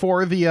do it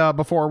before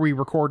we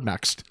record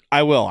next.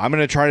 I will. I'm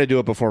going to try to do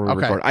it before we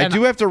record. I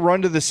do have to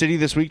run to the city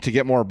this week to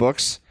get more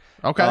books.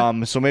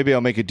 Okay. So maybe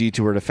I'll make a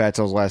detour to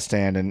Fatso's Last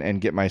Stand and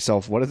get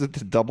myself, what is it,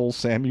 the double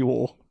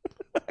Samuel?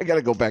 I got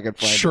to go back and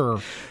find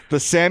it.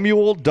 The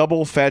Samuel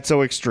Double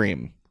Fatso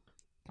Extreme.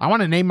 I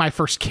want to name my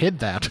first kid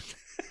that.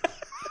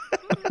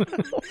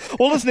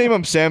 We'll just name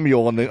him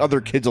Samuel, and the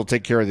other kids will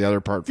take care of the other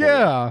part for you.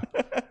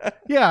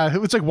 Yeah.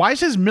 It's like, why is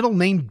his middle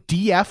name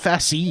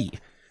DFSE?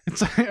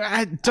 It's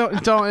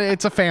don't.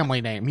 It's a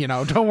family name,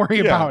 Don't worry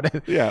about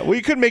it. Yeah. Well,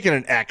 you could make it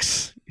an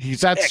X.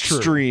 That's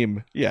extreme.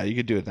 True. Yeah, you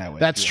could do it that way.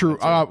 That's true.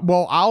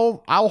 Well,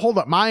 I'll hold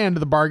up my end of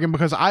the bargain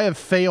because I have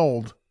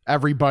failed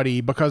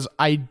everybody because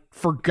I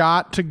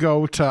forgot to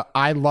go to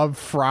I Love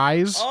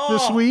Fries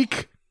this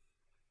week.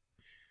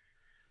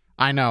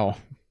 I know.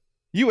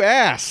 You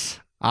ass.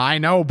 I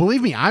know.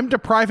 Believe me, I'm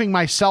depriving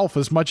myself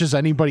as much as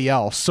anybody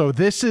else. So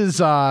this is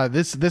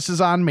this is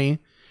on me.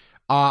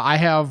 I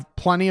have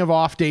plenty of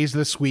off days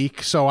this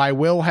week, so I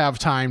will have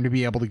time to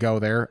be able to go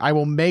there. I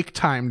will make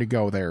time to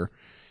go there.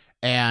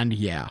 And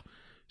yeah.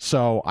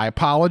 So I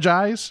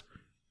apologize.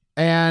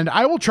 And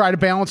I will try to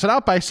balance it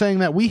out by saying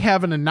that we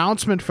have an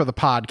announcement for the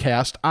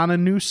podcast on a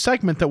new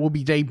segment that will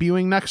be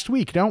debuting next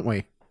week, don't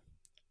we?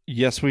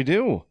 Yes, we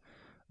do.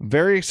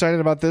 Very excited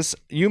about this.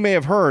 You may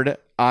have heard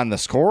on the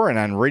Score and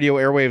on radio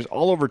airwaves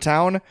all over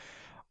town,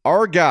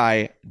 our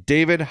guy,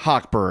 David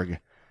Hochberg,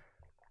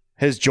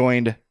 has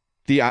joined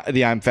the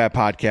I'm Fat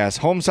podcast.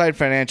 Homeside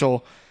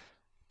Financial,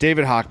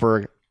 David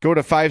Hochberg. Go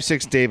to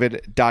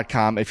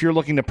 56david.com. If you're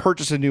looking to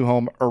purchase a new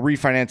home or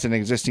refinance an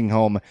existing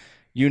home,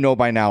 you know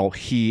by now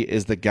he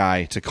is the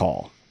guy to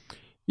call.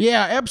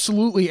 Yeah,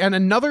 absolutely. And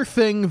another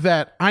thing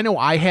that I know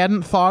I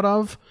hadn't thought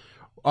of,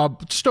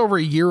 just over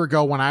a year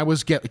ago when I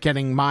was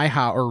getting my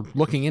house or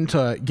looking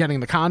into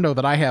getting the condo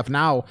that I have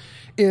now,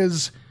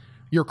 is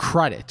your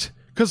credit.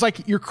 Because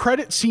like your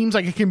credit seems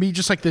like it can be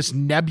just like this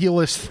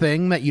nebulous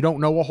thing that you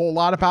don't know a whole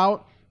lot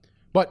about.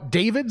 But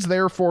David's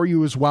there for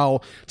you as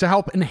well to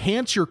help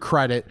enhance your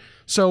credit.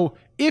 So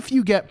if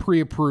you get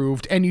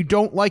pre-approved and you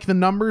don't like the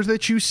numbers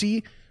that you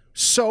see,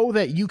 so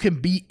that you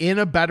can be in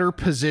a better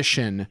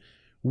position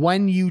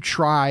when you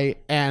try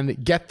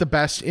and get the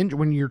best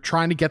when you're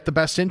trying to get the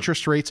best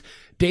interest rates,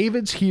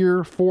 David's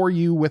here for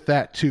you with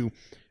that too.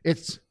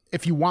 It's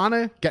if you want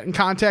to get in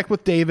contact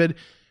with David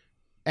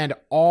and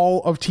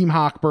all of Team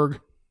Hochberg,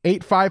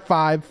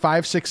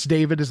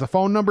 855-56-DAVID is the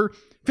phone number,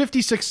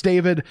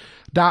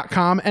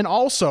 56david.com. And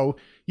also,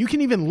 you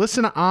can even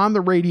listen on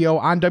the radio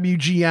on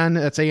WGN,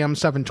 that's AM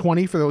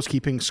 720 for those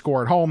keeping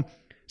score at home.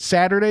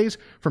 Saturdays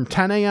from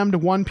 10 a.m. to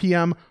 1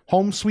 p.m.,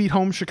 Home Sweet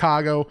Home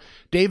Chicago.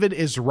 David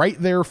is right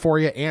there for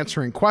you,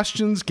 answering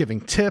questions,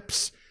 giving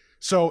tips.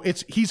 So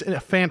he's a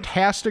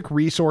fantastic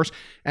resource.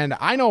 And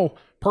I know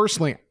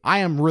personally, I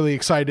am really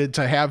excited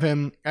to have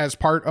him as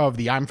part of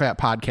the I'm Fat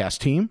podcast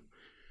team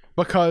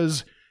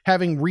because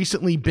having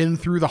recently been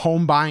through the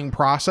home buying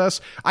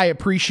process, I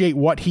appreciate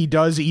what he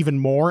does even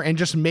more and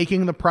just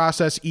making the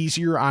process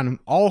easier on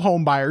all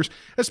home buyers,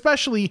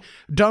 especially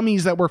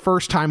dummies that were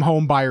first-time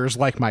home buyers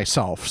like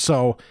myself.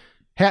 So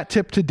hat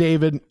tip to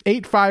David,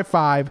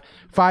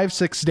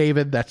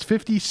 855-56-DAVID. That's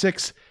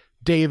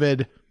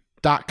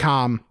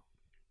 56david.com.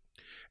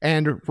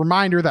 And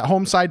reminder that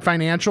Homeside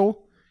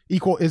Financial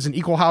is an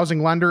equal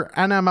housing lender,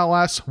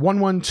 NMLS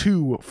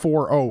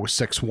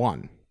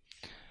 1124061.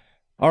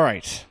 All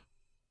right.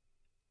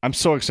 I'm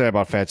so excited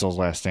about Fatso's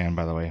Last Stand,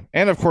 by the way.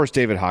 And, of course,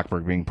 David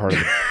Hochberg being part of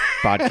the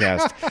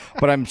podcast.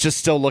 But I'm just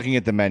still looking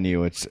at the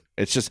menu. It's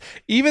just,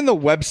 even the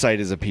website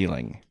is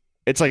appealing.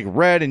 It's like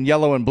red and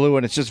yellow and blue,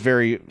 and it's just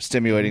very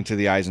stimulating to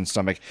the eyes and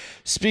stomach.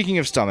 Speaking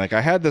of stomach,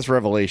 I had this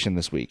revelation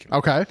this week.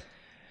 Okay.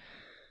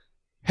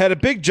 Had a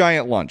big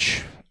giant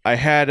lunch. I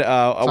had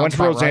I went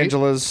to Los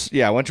Angeles.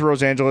 Yeah, I went to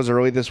Los Angeles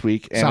early this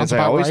week, and as I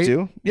always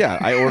do,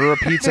 I order a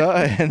pizza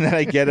and then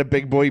I get a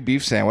big boy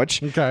beef sandwich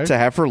to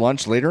have for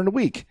lunch later in the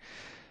week.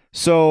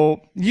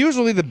 So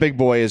usually the big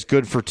boy is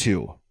good for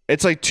 2.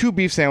 It's like 2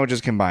 beef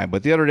sandwiches combined.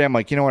 But the other day I'm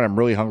like, you know what? I'm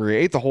really hungry. I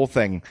ate the whole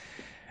thing.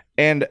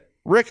 And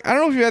Rick, I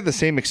don't know if you had the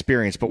same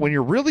experience, but when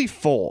you're really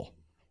full,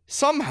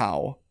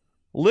 somehow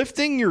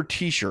lifting your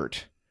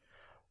t-shirt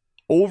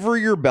over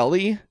your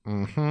belly,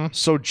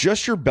 so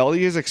just your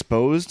belly is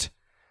exposed,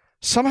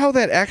 somehow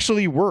that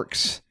actually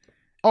works.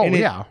 Oh, and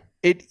yeah.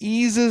 It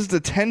eases the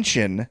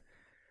tension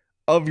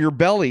of your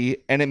belly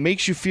and it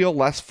makes you feel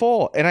less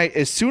full. And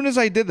as soon as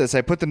I did this,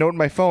 I put the note in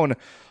my phone.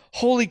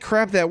 Holy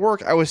crap, that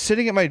worked. I was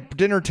sitting at my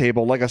dinner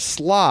table like a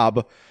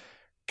slob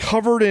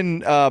covered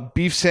in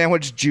beef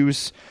sandwich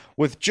juice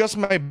with just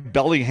my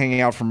belly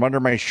hanging out from under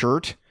my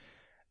shirt.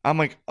 I'm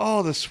like,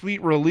 oh, the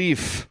sweet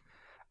relief.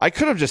 I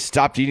could have just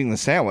stopped eating the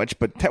sandwich,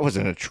 but that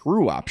wasn't a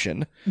true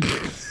option.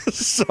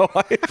 So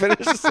I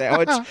finished the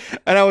sandwich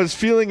and I was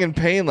feeling in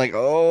pain. Like,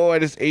 oh, I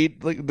just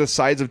ate like the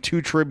size of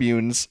 2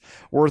 Tribunes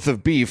worth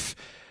of beef.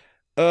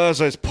 So I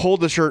just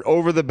pulled the shirt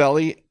over the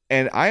belly.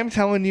 And I'm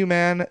telling you,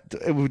 man,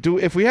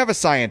 if we have a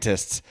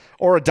scientist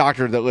or a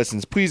doctor that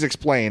listens, please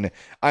explain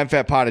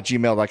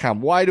imfatpod@gmail.com.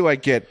 Why do I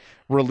get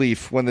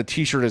relief when the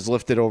t-shirt is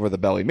lifted over the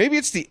belly? Maybe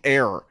it's the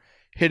air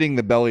hitting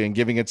the belly and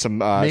giving it some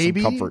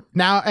comfort.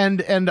 Now,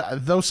 and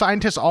those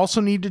scientists also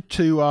needed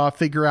to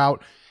figure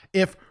out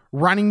if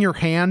running your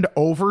hand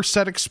over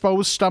said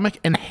exposed stomach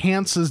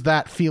enhances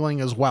that feeling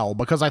as well,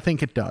 because I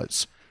think it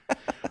does.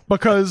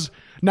 Because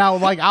now,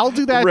 like, I'll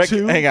do that Rick,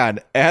 too. Hang on.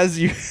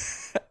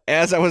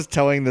 As I was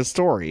telling the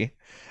story,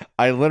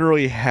 I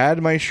literally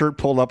had my shirt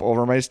pulled up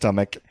over my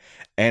stomach,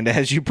 and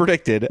as you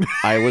predicted,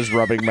 I was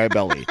rubbing my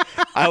belly.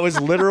 I was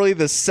literally,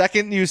 the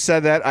second you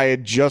said that, I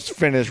had just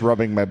finished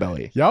rubbing my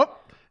belly. Yep.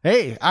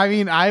 Hey, I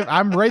mean,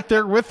 I'm right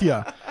there with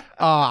you.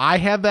 I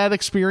had that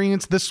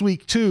experience this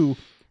week too,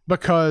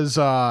 because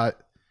I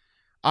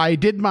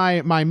did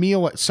my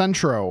meal at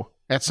Centro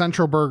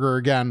Burger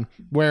again,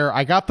 where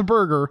I got the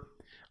burger,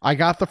 I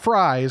got the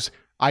fries,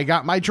 I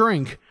got my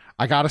drink,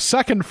 I got a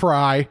second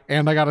fry,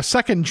 and I got a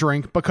second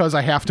drink because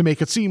I have to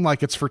make it seem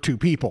like it's for 2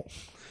 people.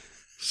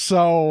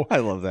 So I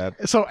love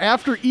that. So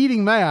after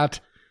eating that,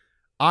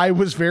 I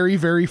was very,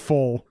 very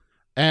full,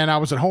 and I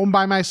was at home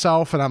by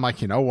myself, and I'm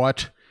like, you know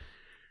what?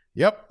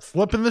 Yep,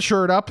 flipping the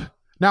shirt up.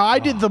 Now I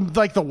did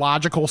the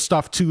logical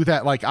stuff too,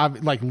 that I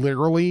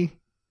literally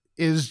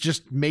is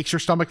just makes your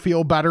stomach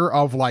feel better,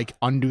 of like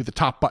undo the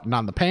top button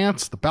on the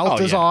pants, the belt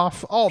is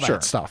off, all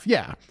that stuff.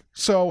 Yeah.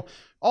 So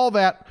all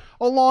that,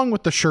 along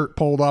with the shirt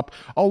pulled up,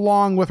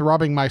 along with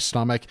rubbing my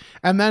stomach.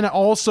 And then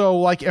also,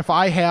 like, if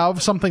I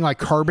have something like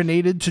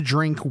carbonated to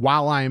drink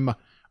while I'm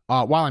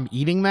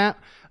eating that,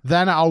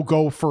 then I'll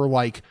go for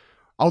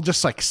I'll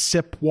just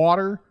sip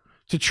water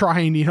to try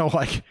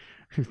and,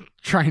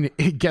 trying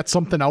to get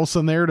something else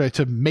in there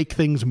to make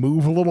things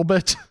move a little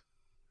bit.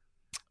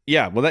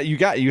 Yeah, well, you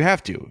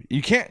have to.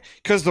 You can't,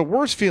 because the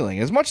worst feeling,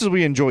 as much as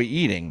we enjoy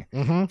eating,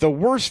 the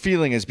worst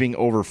feeling is being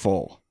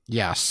overfull.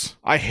 Yes.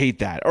 I hate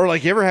that. Or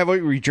you ever have where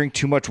you drink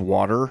too much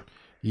water?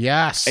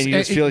 Yes. And you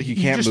just feel like you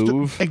can't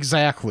move?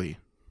 Exactly.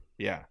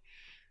 Yeah.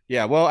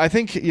 Yeah, well, I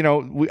think,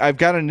 I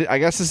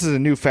guess this is a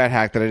new fat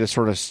hack that I just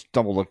sort of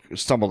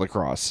stumbled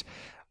across.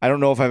 I don't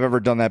know if I've ever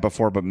done that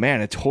before, but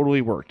man, it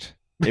totally worked.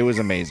 It was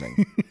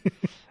amazing.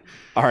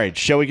 All right,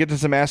 shall we get to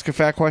some Ask a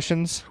Fat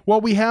questions?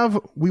 Well, we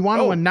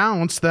want to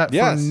announce that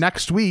for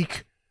next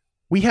week,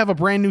 we have a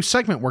brand new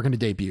segment we're going to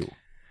debut.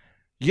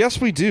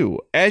 Yes, we do.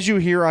 As you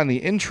hear on the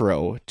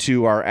intro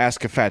to our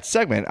Ask a Fat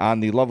segment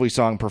on the lovely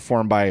song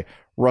performed by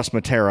Russ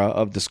Matera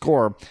of The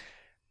Score,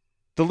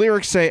 the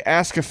lyrics say,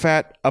 ask a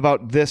fat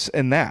about this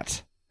and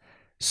that.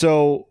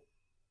 So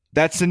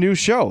that's the new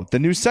show, the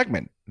new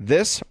segment,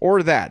 this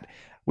or that.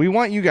 We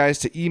want you guys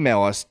to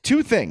email us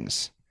 2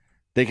 things.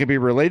 They could be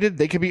related,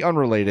 they could be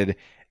unrelated,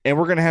 and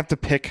we're going to have to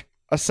pick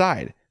a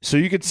side. So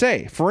you could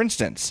say, for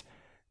instance,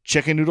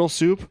 chicken noodle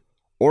soup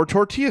or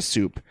tortilla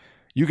soup.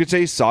 You could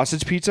say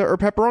sausage pizza or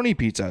pepperoni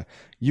pizza.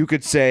 You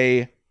could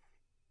say,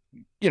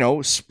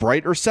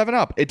 Sprite or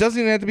 7-Up. It doesn't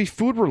even have to be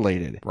food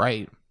related.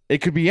 Right. It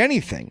could be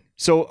anything.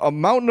 So a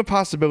mountain of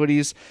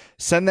possibilities.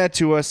 Send that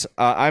to us,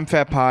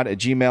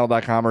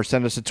 imfatpod@gmail.com, or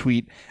send us a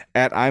tweet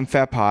at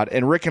imfatpod.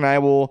 And Rick and I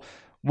will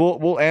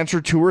answer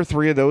 2 or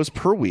 3 of those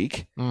per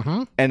week.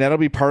 And that'll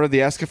be part of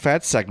the Ask a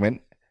Fat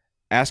segment.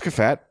 Ask a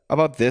Fat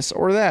about this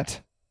or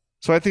that.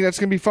 So I think that's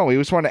going to be fun. We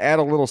just want to add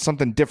a little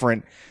something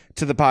different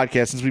to the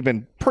podcast, since we've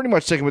been pretty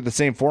much sticking with the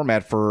same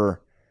format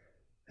for,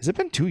 has it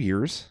been 2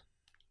 years?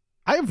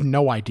 I have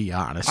no idea,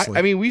 honestly.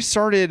 I mean, we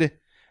started,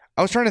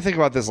 I was trying to think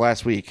about this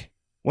last week.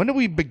 When did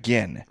we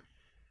begin?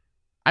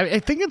 I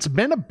think it's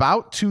been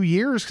about 2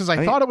 years, because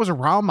I thought it was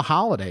around the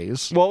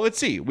holidays. Well, let's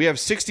see. We have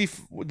 60.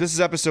 This is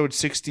episode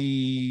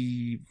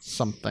 60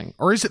 something.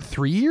 Or is it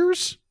 3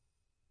 years?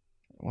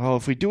 Well,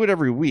 if we do it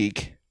every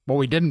week. Well,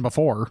 we didn't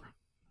before.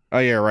 Oh,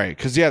 yeah, right.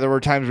 Because, there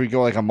were times we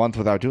go like a month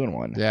without doing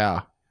one.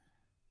 Yeah.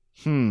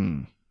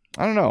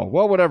 I don't know.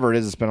 Well, whatever it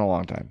is, it's been a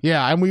long time.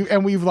 Yeah,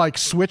 and we've like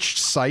switched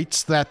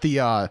sites that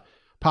the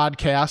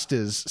podcast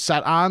is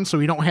set on, so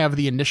we don't have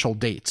the initial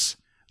dates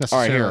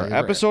necessarily. All right, here.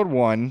 Episode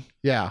 1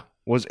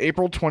 was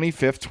April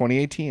 25th,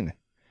 2018.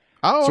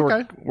 Oh, so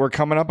okay. We're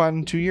coming up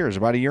on 2 years,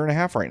 about a year and a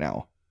half right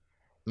now.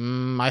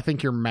 I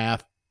think your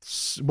math.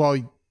 Well,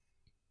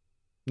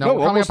 no,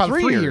 we're coming up on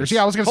 3 years.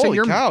 Yeah, I was going to say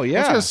Holy cow, yeah.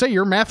 I was going to say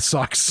your math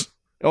sucks.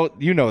 Oh,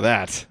 you know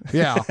that.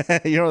 Yeah.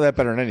 You know that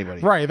better than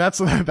anybody. Right. That's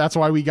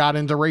why we got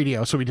into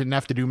radio, so we didn't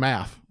have to do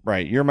math.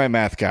 Right. You're my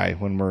math guy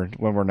when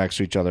we're next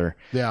to each other.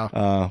 Yeah.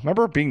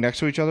 Remember being next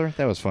to each other?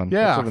 That was fun.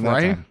 Yeah,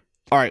 right?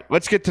 All right,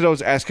 let's get to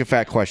those Ask a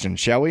Fat questions,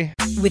 shall we?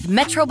 With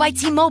Metro by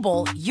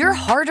T-Mobile, your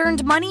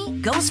hard-earned money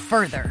goes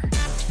further.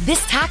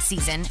 This tax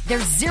season,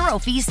 there's 0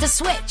 fees to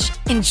switch.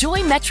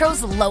 Enjoy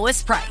Metro's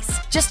lowest price.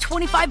 Just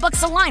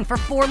 $25 a line for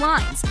 4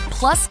 lines.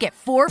 Plus, get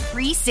 4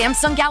 free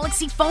Samsung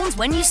Galaxy phones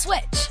when you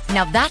switch.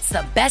 Now that's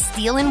the best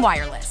deal in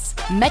wireless.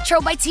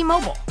 Metro by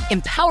T-Mobile,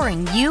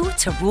 empowering you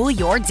to rule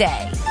your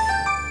day.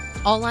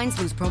 All lines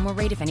lose promo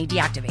rate if any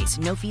deactivates.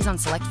 No fees on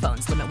select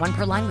phones. Limit 1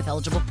 per line with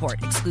eligible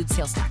port. Excludes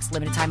sales tax.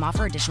 Limited time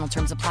offer. Additional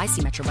terms apply.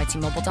 See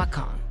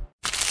metrobytmobile.com.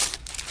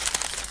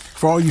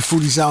 For all you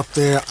foodies out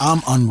there,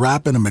 I'm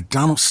unwrapping a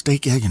McDonald's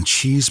steak, egg, and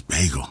cheese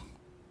bagel.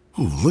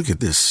 Ooh, look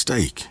at this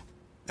steak.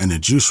 And the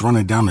juice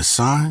running down the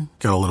side.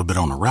 Got a little bit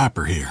on the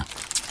wrapper here.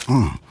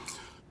 And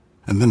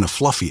then the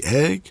fluffy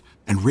egg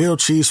and real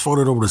cheese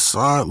folded over the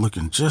side,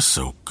 looking just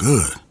so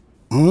good.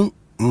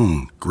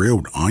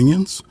 Grilled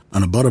onions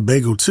and a butter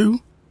bagel too.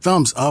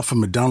 Thumbs up for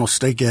McDonald's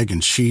steak, egg,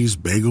 and cheese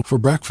bagel for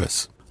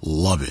breakfast.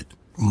 Love it.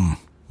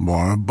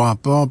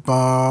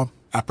 Ba-ba-ba-ba.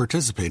 I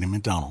participate in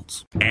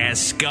McDonald's.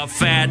 Ask a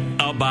fat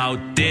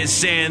about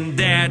this and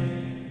that.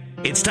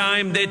 It's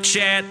time to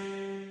chat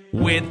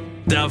with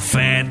the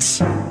fats.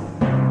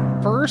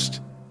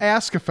 First,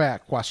 Ask a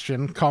Fat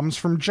question comes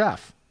from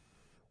Jeff.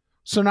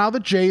 So now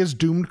that Jay has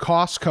doomed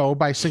Costco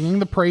by singing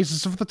the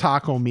praises of the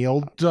taco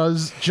meal,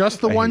 does just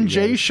the one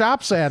Jay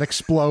shops at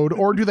explode,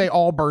 or do they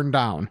all burn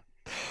down?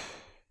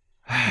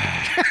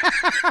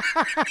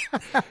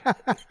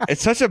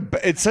 It's such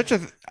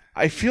a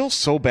I feel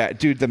so bad,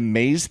 dude. The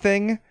maze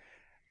thing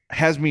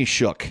has me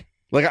shook.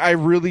 Like, I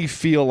really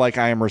feel like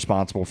I am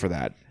responsible for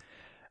that.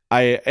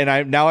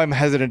 Now I'm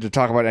hesitant to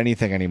talk about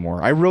anything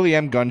anymore. I really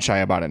am gun shy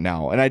about it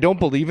now, and I don't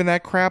believe in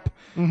that crap.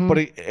 But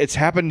it's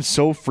happened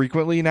so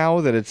frequently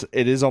now that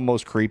it is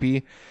almost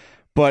creepy.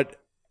 But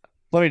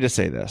let me just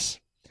say this: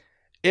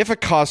 if a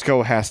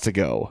Costco has to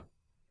go,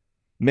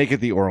 make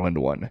it the Orland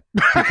one,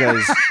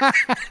 because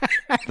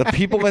the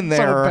people in there,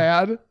 so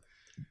bad.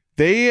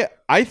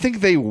 I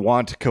think they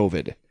want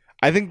COVID.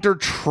 I think they're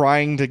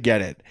trying to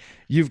get it.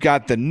 You've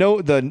got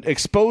the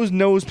exposed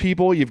nose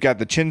people. You've got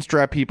the chin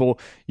strap people.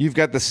 You've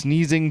got the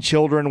sneezing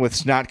children with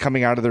snot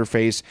coming out of their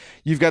face.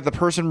 You've got the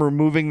person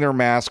removing their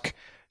mask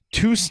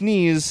to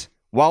sneeze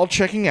while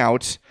checking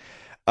out.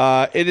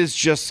 It is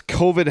just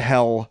COVID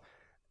hell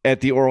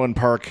at the Orland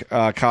Park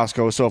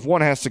Costco. So if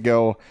one has to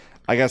go,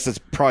 I guess it's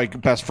probably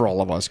best for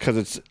all of us,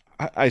 because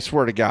I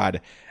swear to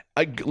God,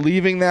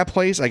 leaving that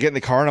place, I get in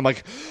the car and I'm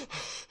like,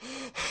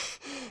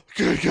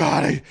 good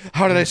God,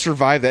 how did I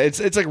survive that?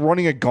 It's like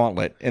running a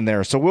gauntlet in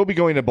there. So we'll be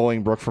going to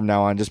Bolingbrook from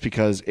now on, just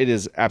because it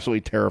is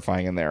absolutely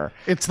terrifying in there.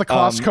 It's the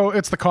Costco.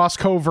 It's the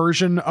Costco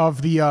version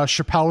of the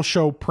Chappelle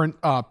Show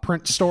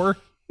print store.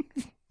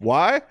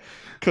 Why?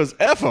 Because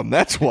F them.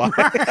 That's why.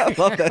 I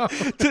love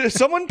that. Dude,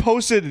 someone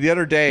posted the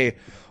other day.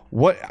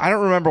 I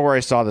don't remember where I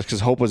saw this,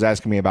 because Hope was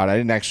asking me about it. I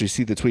didn't actually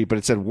see the tweet, but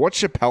it said, "What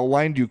Chappelle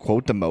line do you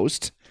quote the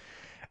most?"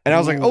 And I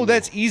was like, "Oh,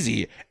 that's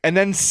easy." And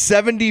then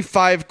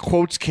 75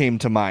 quotes came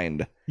to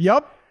mind.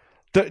 Yep.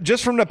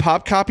 Just from the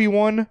pop copy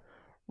one,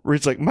 where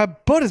it's like, "My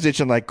butt is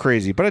itching like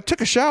crazy, but I took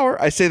a shower."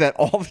 I say that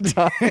all the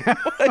time.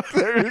 Like,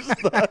 there's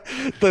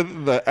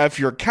the F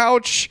your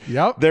couch.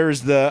 Yep.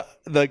 There's the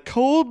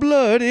cold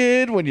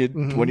blooded when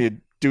you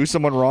do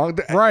someone wrong.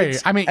 Right.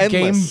 It's I mean,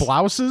 endless. game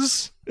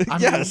blouses.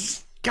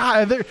 Yes.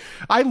 God,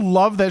 I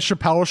love that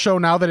Chappelle Show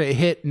now that it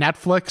hit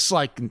Netflix.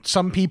 Like,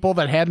 some people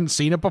that hadn't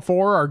seen it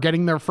before are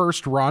getting their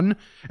first run,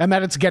 and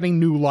that it's getting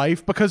new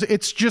life, because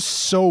it's just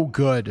so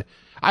good.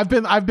 I've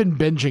been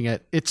binging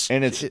it. It's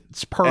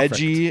perfect.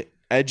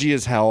 Edgy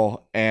as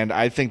hell, and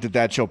I think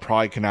that show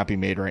probably cannot be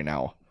made right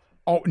now.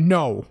 Oh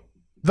no,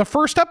 the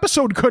first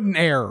episode couldn't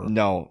air.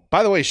 No.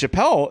 By the way,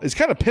 Chappelle is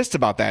kind of pissed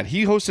about that.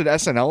 He hosted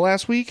SNL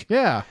last week.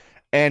 Yeah,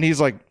 and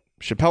he's like,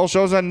 Chappelle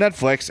Show's on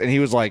Netflix, and he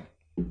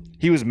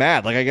was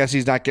mad. Like, I guess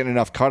he's not getting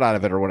enough cut out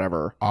of it or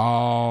whatever.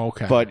 Oh,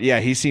 okay. But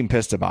yeah, he seemed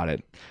pissed about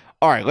it.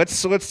 All right, let's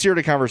steer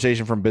the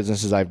conversation from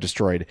businesses I've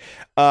destroyed.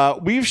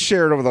 We've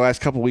shared over the last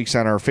couple weeks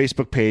on our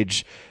Facebook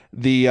page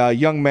the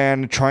young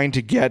man trying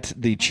to get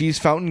the cheese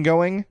fountain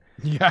going.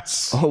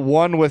 Yes.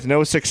 One with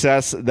no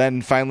success.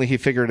 Then finally he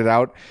figured it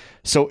out.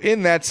 So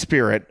in that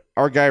spirit,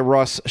 our guy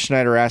Russ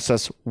Schneider asked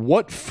us,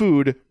 "What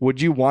food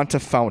would you want to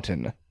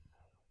fountain?"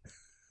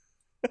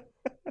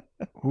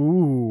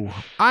 Ooh.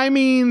 I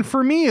mean,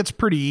 for me, it's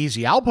pretty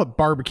easy. I'll put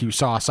barbecue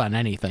sauce on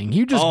anything.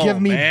 You just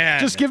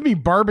give me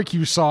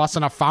barbecue sauce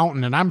and a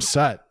fountain and I'm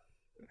set.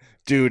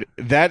 Dude,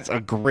 that's a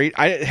great,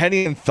 I hadn't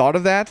even thought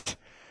of that,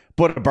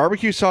 but a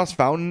barbecue sauce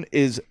fountain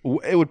it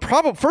would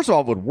probably, first of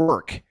all, it would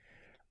work.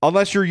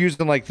 Unless you're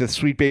using like the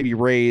Sweet Baby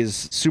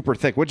Ray's super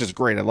thick, which is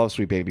great. I love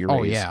Sweet Baby Ray's.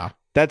 Oh, yeah.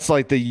 That's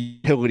like the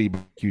utility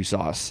barbecue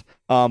sauce.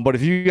 But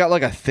if you got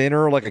like a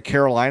thinner, like a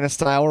Carolina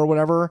style or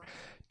whatever,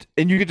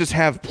 and you could just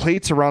have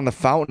plates around the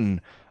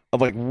fountain of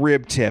like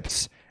rib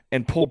tips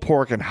and pulled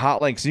pork and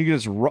hot links, and you can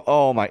just,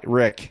 oh my,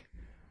 Rick.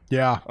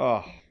 Yeah.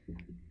 Oh,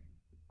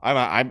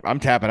 I'm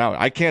tapping out.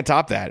 I can't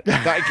top that.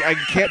 I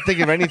can't think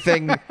of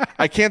anything.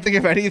 I can't think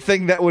of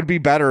anything that would be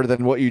better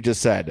than what you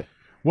just said.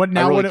 What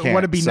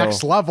would be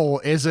next level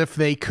is if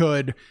they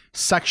could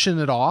section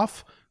it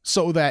off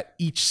so that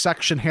each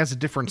section has a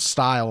different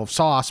style of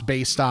sauce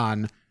based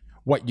on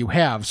what you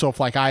have. So if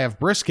like I have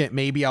brisket,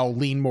 maybe I'll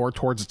lean more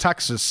towards a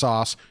Texas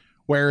sauce,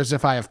 whereas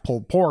if I have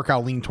pulled pork,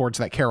 I'll lean towards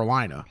that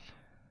Carolina.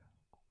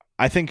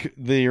 I think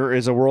there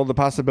is a world of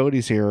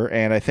possibilities here,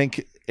 and I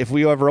think if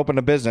we ever open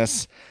a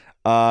business,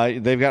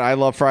 they've got I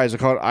Love Fries. They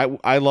call it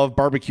I Love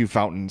Barbecue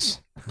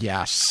Fountains.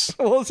 Yes.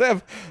 We'll just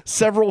have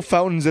several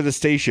fountains at a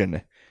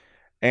station.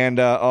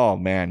 And oh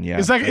man, yeah.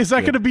 Is that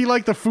going to be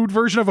like the food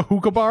version of a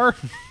hookah bar?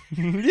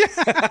 Yeah.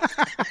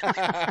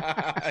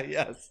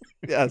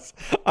 Yes.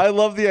 I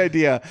love the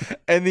idea.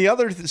 And the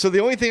other, so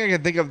the only thing I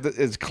can think of that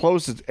is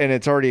close and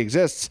it already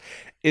exists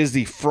is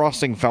the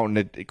frosting fountain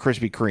at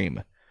Krispy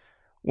Kreme.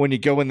 When you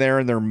go in there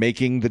and they're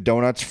making the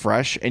donuts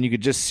fresh, and you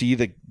could just see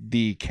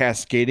the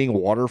cascading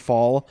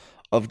waterfall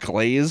of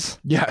glaze.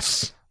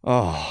 Yes.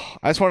 Oh,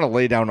 I just want to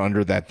lay down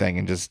under that thing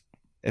and just,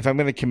 if I'm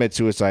going to commit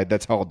suicide,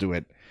 that's how I'll do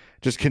it.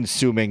 Just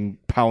consuming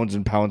pounds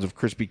and pounds of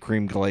Krispy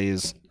Kreme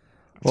glaze.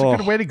 That's a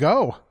good way to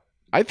go.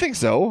 I think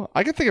so.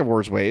 I can think of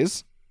worse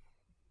ways.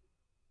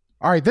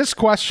 All right, this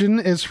question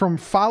is from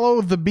Follow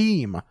the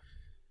Beam.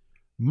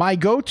 My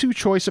go-to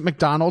choice at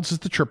McDonald's is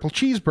the triple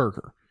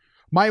cheeseburger.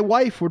 My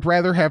wife would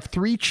rather have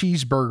 3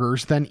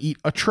 cheeseburgers than eat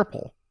a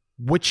triple.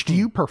 Which do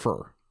you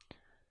prefer?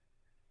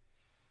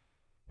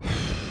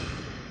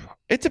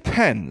 It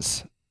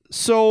depends.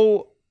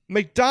 So,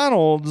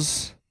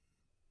 McDonald's,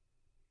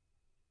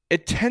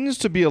 it tends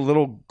to be a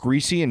little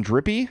greasy and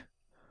drippy,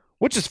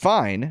 which is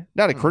fine.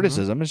 Not a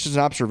criticism. It's just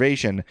an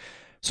observation.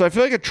 So I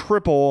feel like a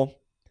triple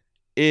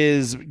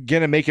is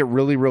going to make it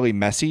really, really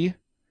messy.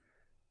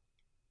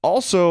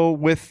 Also,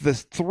 with the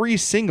 3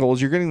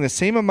 singles, you're getting the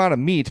same amount of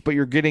meat, but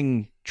you're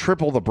getting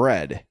triple the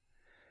bread.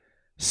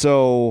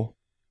 So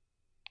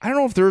I don't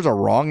know if there's a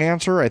wrong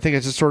answer. I think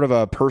it's just sort of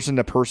a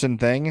person-to-person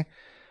thing.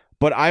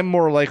 But I'm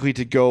more likely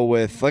to go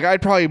with, like,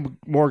 I'd probably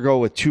more go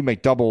with 2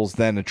 McDoubles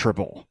than a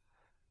triple.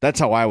 That's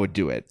how I would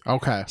do it.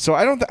 Okay. So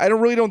I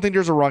really don't think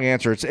there's a wrong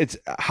answer. It's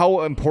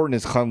how important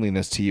is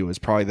cleanliness to you is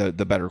probably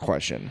the better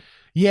question.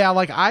 Yeah,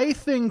 like I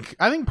think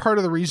part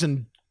of the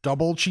reason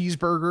double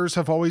cheeseburgers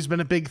have always been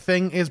a big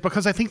thing is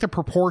because I think the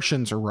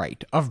proportions are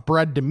right of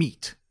bread to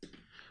meat.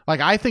 Like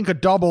I think a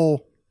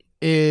double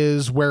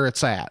is where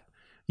it's at.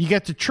 You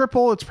get to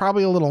triple, it's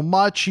probably a little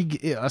much.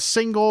 A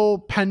single,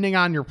 depending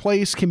on your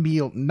place, can be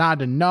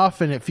not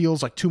enough and it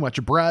feels like too much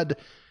bread.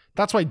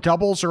 That's why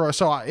doubles are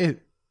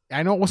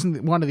I know it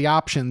wasn't one of the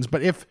options,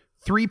 but if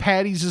 3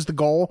 patties is the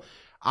goal,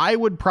 I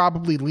would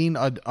probably lean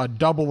a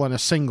double and a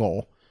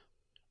single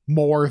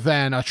more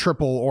than a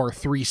triple or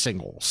 3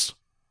 singles.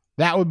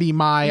 That would be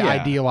my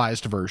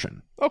idealized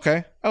version.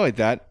 Okay, I like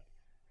that.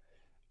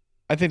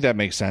 I think that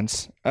makes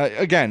sense.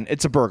 Again,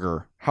 it's a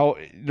burger.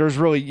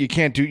 You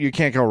can't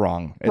go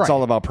wrong. It's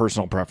all about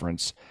personal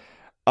preference.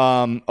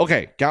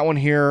 Okay, got one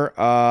here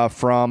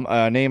from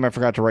a name I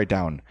forgot to write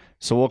down,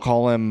 so we'll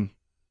call him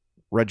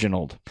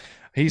Reginald.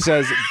 He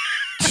says,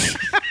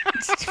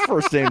 it's the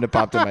first name that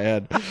popped in my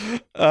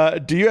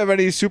head. Do you have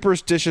any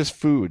superstitious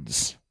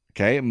foods?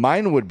 Okay,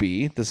 mine would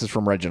be, this is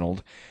from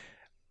Reginald.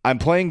 I'm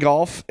playing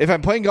golf. If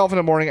I'm playing golf in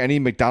the morning, I need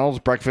McDonald's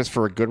breakfast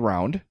for a good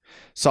round.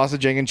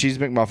 Sausage, egg, and cheese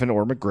McMuffin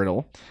or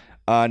McGriddle.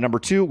 Number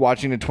 2,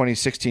 watching the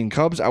 2016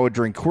 Cubs, I would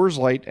drink Coors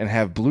Light and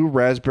have blue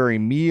raspberry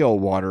Mio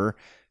water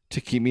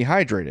to keep me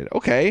hydrated.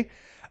 Okay.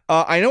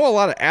 I know a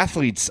lot of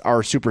athletes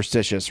are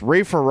superstitious.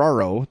 Ray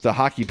Ferraro, the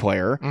hockey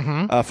player,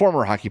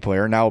 former hockey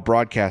player, now a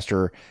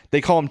broadcaster,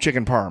 they call him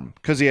Chicken Parm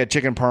because he had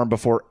chicken parm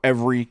before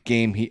every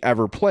game he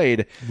ever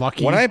played.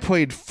 Lucky. When I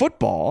played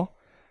football,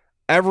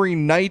 every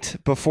night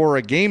before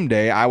a game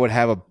day, I would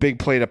have a big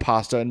plate of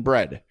pasta and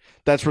bread.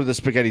 That's where the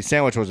spaghetti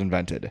sandwich was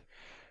invented.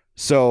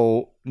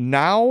 So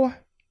now,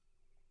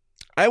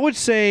 I would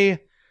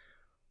say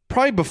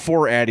probably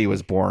before Addie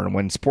was born,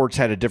 when sports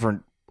had a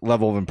different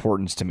level of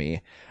importance to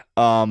me.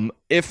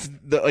 If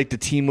the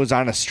team was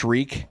on a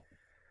streak,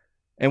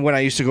 and when I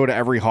used to go to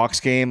every Hawks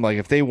game, like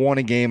if they won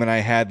a game and I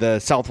had the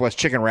Southwest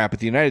chicken wrap at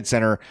the United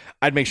Center,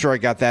 I'd make sure I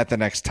got that the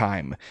next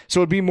time. So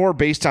it'd be more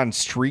based on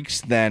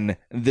streaks than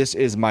this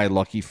is my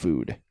lucky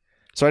food.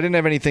 So I didn't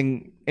have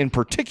anything in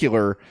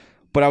particular,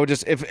 but I would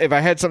just, if I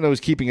had something that was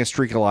keeping a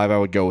streak alive, I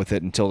would go with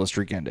it until the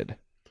streak ended.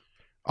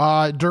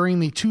 During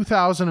the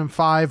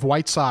 2005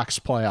 White Sox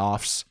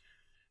playoffs.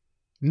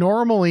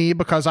 Normally,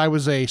 because I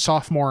was a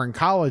sophomore in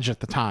college at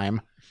the time,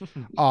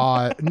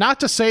 not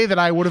to say that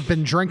I would have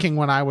been drinking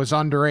when I was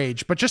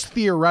underage, but just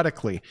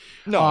theoretically.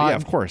 No, yeah,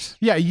 of course.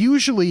 Yeah,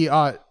 usually,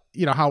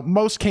 you know how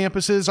most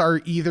campuses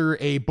are either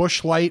a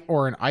Busch Light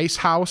or an Ice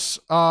House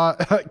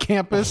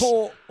campus,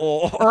 or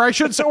I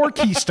should say, or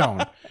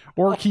Keystone,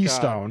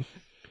 Keystone.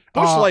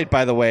 Busch Light,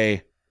 by the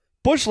way,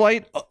 Busch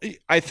Light,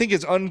 I think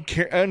is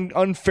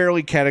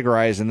unfairly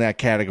categorized in that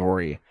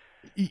category.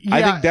 Yeah,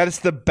 I think that is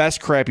the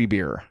best crappy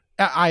beer.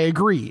 I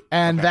agree.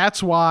 And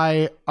that's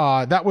why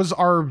that was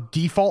our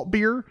default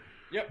beer.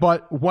 Yep.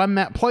 But when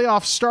that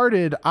playoff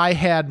started, I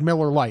had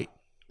Miller Lite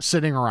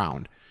sitting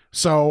around.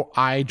 So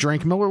I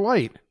drank Miller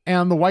Lite.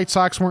 And the White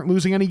Sox weren't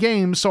losing any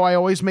games, so I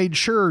always made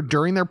sure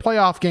during their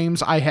playoff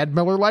games I had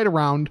Miller Lite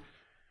around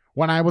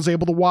when I was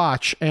able to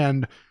watch.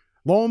 And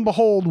lo and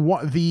behold,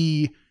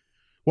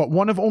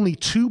 one of only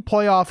 2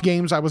 playoff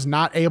games I was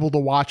not able to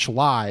watch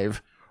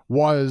live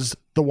was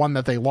the one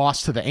that they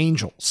lost to the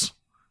Angels.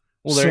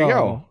 Well, there you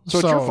go. So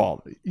it's your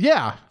fault.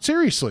 Yeah,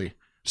 seriously.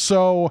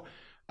 So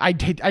I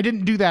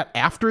didn't do that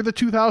after the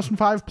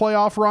 2005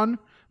 playoff run.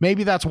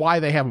 Maybe that's why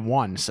they haven't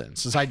won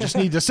since, is I just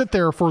need to sit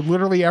there for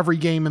literally every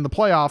game in the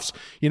playoffs,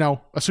 you know,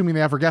 assuming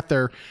they ever get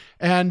there,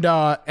 and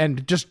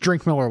just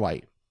drink Miller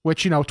Lite,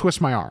 which, you know,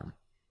 twist my arm.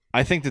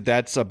 I think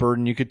that's a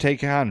burden you could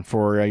take on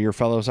for your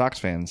fellow Sox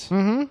fans.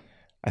 Mm-hmm.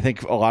 I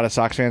think a lot of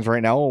Sox fans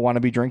right now will want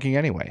to be drinking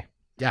anyway.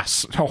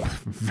 Yes. Oh,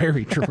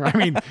 very true. I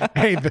mean,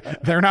 hey,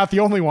 they're not the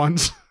only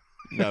ones.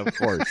 No, of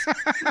course.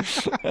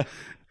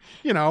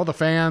 You know, the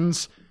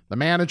fans, the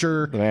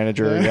manager,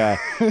 yeah.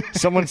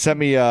 Someone sent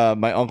me,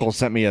 my uncle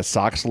sent me a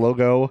Sox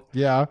logo.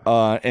 Yeah.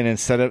 And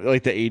instead of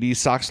like the 80s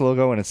Sox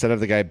logo, and instead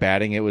of the guy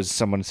batting, it was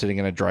someone sitting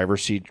in a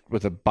driver's seat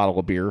with a bottle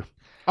of beer.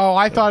 Oh,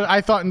 I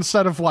thought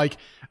instead of like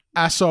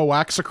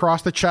SOX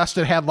across the chest,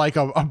 it had like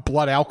a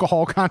blood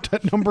alcohol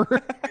content number.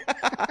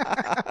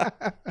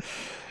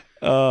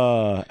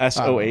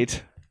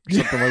 SO8,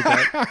 something like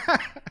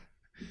that.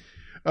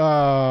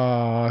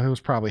 It was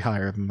probably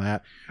higher than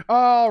that.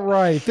 All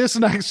right. This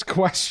next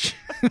question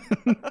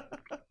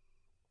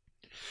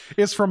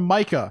is from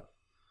Micah.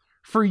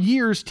 For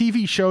years,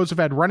 TV shows have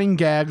had running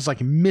gags like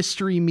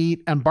Mystery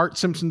Meat and Bart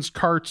Simpson's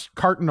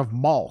carton of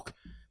Malk.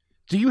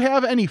 Do you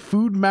have any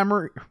fond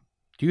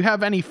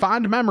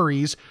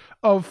memories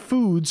of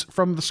foods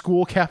from the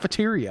school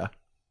cafeteria?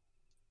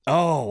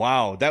 Oh,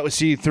 wow.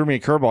 He threw me a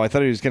curveball. I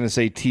thought he was going to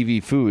say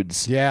TV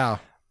foods. Yeah.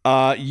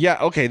 Yeah.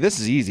 Okay. This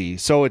is easy.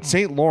 So at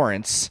St.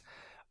 Lawrence,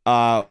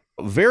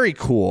 very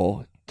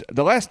cool.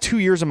 The last 2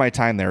 years of my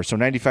time there, so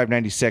 95,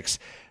 96,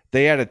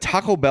 they had a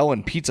Taco Bell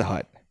and Pizza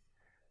Hut.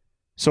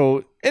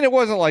 So, and it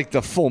wasn't like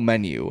the full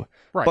menu,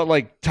 right, but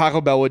like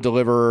Taco Bell would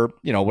deliver,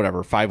 you know,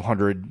 whatever,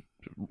 500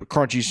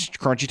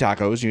 crunchy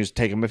tacos. You just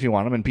take them if you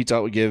want them. And Pizza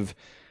Hut would give,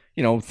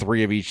 you know,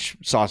 3 of each: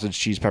 sausage,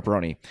 cheese,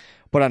 pepperoni.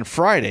 But on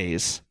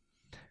Fridays,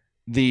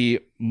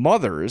 the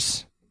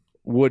mothers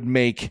would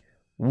make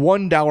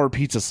 $1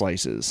 pizza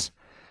slices.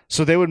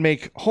 So they would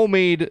make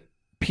homemade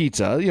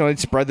pizza, you know, they'd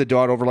spread the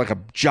dough out over like a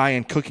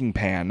giant cooking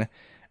pan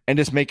and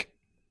just make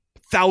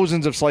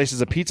thousands of slices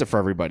of pizza for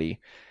everybody.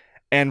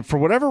 And for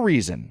whatever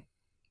reason,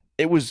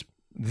 it was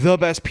the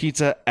best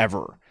pizza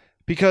ever.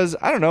 Because,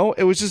 I don't know,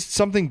 it was just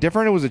something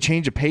different. It was a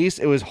change of pace.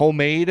 It was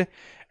homemade,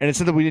 and it's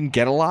something we didn't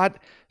get a lot.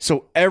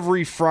 So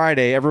every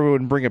Friday, everyone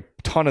would bring a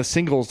ton of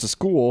singles to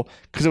school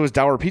because it was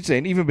 $1 pizza.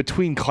 And even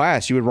between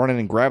class, you would run in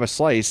and grab a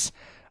slice.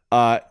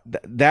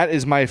 That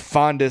is my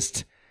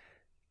fondest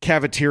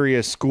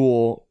cafeteria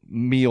school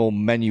meal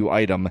menu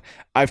item.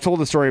 I've told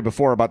the story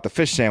before about the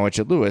fish sandwich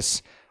at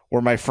Lewis,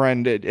 where my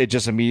friend, it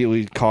just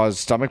immediately caused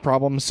stomach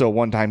problems. So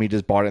one time he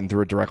just bought it and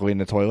threw it directly in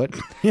the toilet.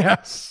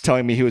 Yes.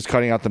 Telling me he was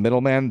cutting out the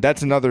middleman.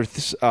 That's another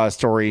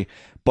story.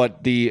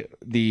 But the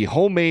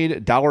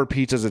homemade $1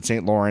 pizzas at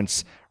St.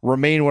 Lawrence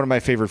remain one of my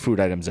favorite food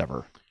items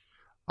ever.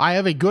 I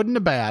have a good and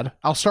a bad.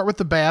 I'll start with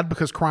the bad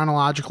because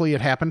chronologically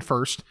it happened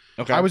first.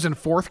 Okay. I was in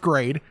 4th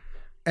grade,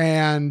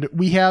 and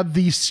we had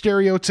the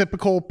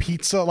stereotypical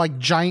pizza, like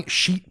giant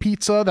sheet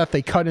pizza that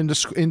they cut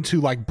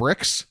into like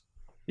bricks.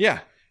 Yeah.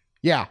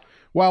 Yeah.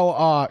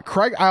 Well,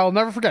 Craig, I'll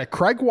never forget,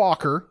 Craig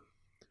Walker,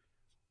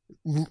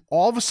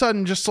 all of a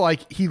sudden, just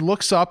like he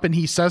looks up and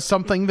he says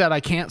something that I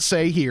can't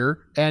say here.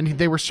 And the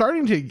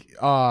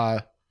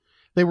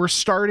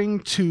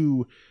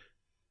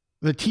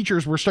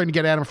teachers were starting to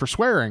get at him for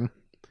swearing.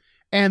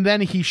 And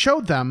then he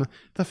showed them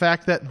the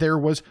fact that there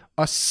was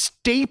a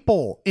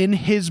staple in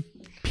his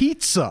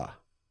pizza.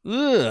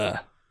 Ugh.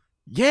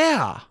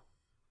 Yeah.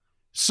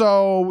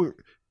 So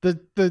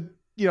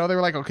they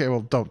were like, okay,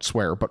 well, don't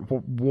swear, but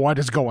what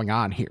is going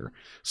on here?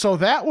 So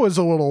that was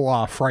a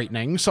little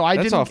frightening. So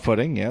that's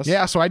off-putting, yes.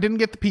 Yeah, so I didn't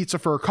get the pizza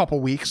for a couple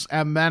weeks,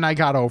 and then I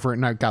got over it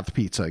and I got the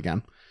pizza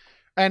again.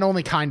 And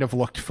only kind of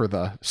looked for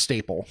the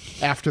staple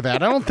after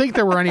that. I don't think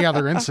there were any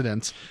other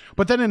incidents.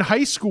 But then in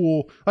high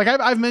school, like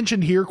I've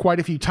mentioned here quite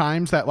a few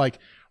times that like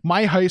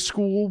my high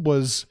school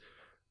was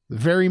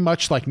very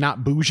much like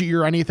not bougie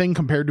or anything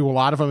compared to a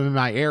lot of them in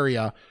my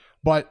area.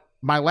 But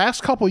my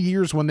last couple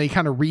years when they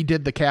kind of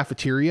redid the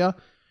cafeteria,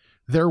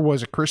 there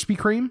was a Krispy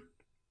Kreme.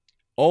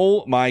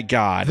 Oh my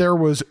God. There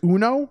was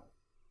Uno.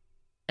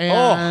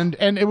 And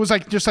it was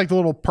like just like the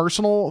little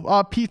personal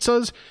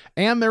pizzas.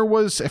 And there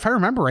was, if I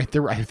remember right,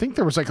 I think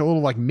there was like a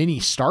little like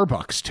mini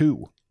Starbucks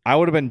too. I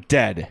would have been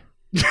dead.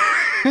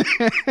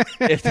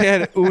 If they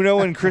had Uno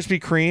and Krispy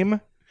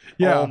Kreme.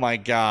 Yeah. Oh my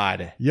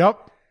God.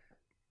 Yep.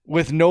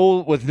 With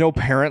no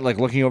parent like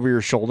looking over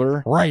your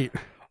shoulder. Right.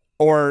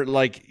 Or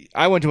like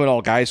I went to an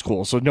all guy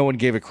school, so no one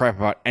gave a crap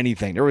about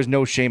anything. There was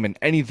no shame in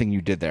anything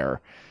you did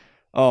there.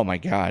 Oh my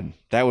God.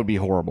 That would be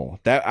horrible.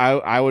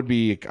 I'd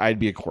be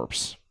a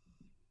corpse.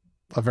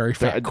 A very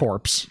fat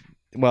corpse.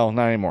 Well,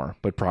 not anymore,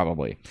 but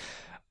probably.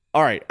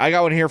 All right. I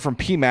got one here from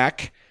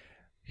PMAC.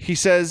 He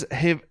says,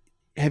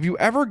 have you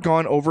ever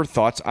gone over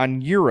thoughts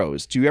on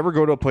gyros? Do you ever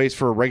go to a place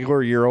for a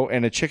regular gyro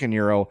and a chicken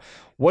gyro?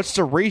 What's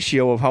the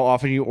ratio of how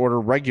often you order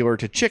regular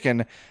to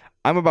chicken?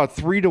 I'm about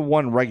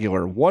 3-to-1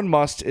 regular. One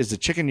must is the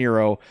chicken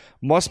gyro.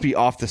 Must be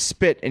off the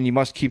spit, and you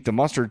must keep the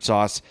mustard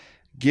sauce.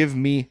 Give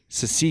me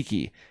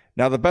tzatziki.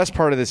 Now, the best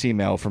part of this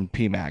email from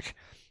PMAC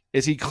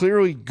is he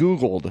clearly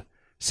Googled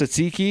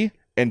tzatziki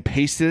and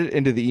pasted it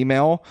into the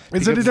email.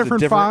 Is it a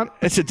different font?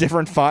 It's a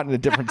different font and a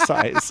different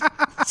size.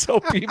 So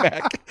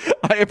PMAC,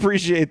 I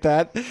appreciate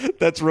that.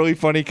 That's really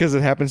funny because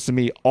it happens to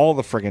me all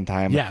the friggin'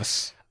 time.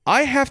 Yes.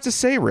 I have to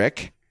say,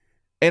 Rick,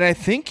 and I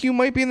think you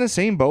might be in the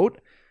same boat,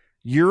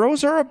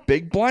 gyros are a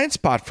big blind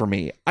spot for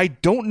me. I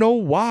don't know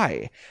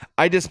why.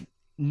 I just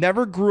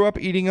never grew up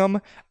eating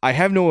them. I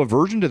have no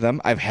aversion to them.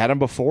 I've had them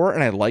before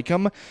and I like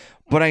them,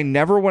 but I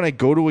never, when I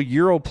go to a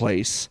gyro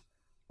place,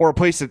 or a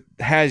place that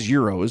has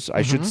gyros,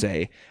 I should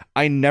say,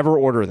 I never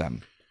order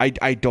them.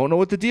 I don't know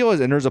what the deal is.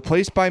 And there's a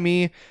place by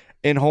me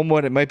in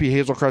Homewood, it might be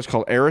Hazel Crest,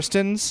 called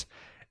Ariston's.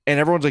 And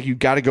everyone's like, you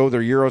got to go.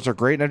 Their gyros are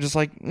great. And I'm just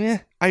like,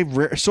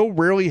 I so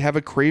rarely have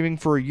a craving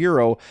for a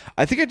gyro.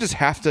 I think I just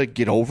have to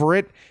get over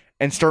it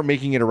and start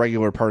making it a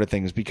regular part of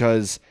things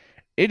because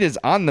it is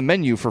on the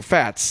menu for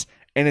fats.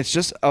 And it's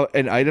just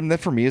an item that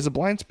for me is a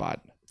blind spot.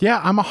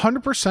 Yeah, I'm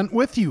 100%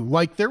 with you.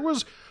 Like there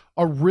was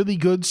a really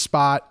good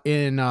spot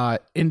in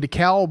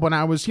DeKalb when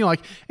I was,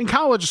 like in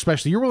college,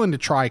 especially, you're willing to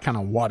try kind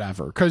of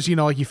whatever. Cause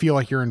like you feel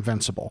like you're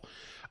invincible.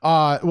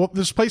 Well,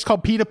 this place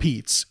called Pita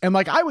Pete's, and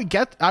like I would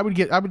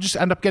just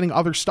end up getting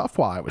other stuff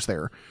while I was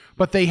there,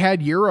 but they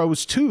had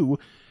gyros too.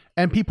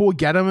 And people would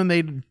get them and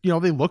they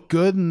look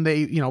good. And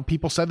they,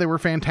 people said they were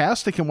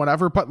fantastic and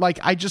whatever, but like,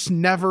 I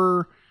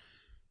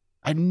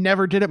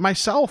never did it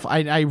myself.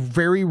 I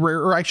very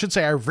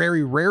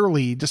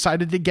rarely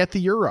decided to get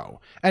the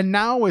gyro. And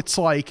now it's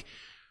like,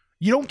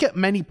 you don't get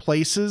many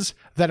places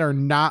that are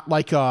not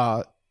like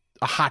a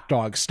hot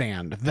dog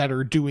stand that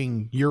are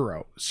doing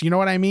gyros. You know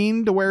what I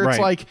mean? To where it's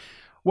like,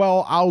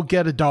 well, I'll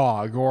get a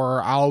dog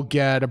or I'll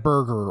get a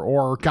burger,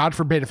 or God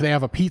forbid if they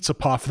have a pizza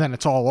puff, then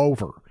it's all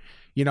over,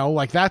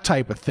 like that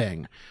type of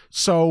thing.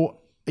 So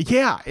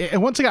yeah.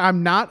 And once again,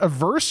 I'm not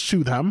averse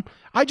to them.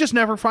 I just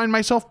never find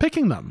myself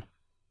picking them.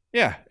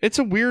 Yeah, it's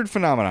a weird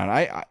phenomenon.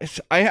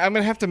 I'm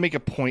gonna have to make a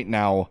point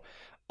now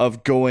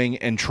of going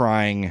and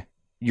trying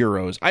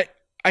gyros.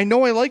 I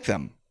know I like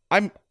them.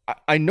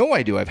 I know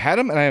I do. I've had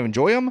them and I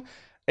enjoy them.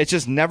 It's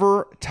just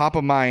never top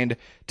of mind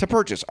to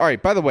purchase. All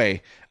right. By the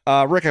way,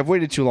 Rick, I've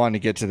waited too long to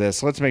get to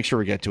this. Let's make sure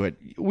we get to it.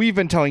 We've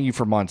been telling you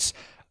for months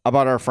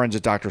about our friends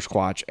at Dr.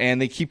 Squatch,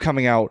 and they keep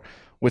coming out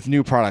with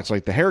new products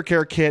like the hair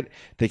care kit.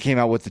 They came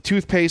out with the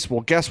toothpaste.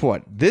 Well, guess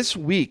what? This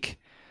week,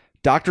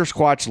 Dr.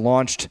 Squatch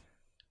launched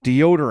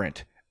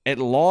deodorant. At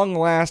long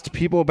last,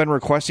 people have been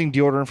requesting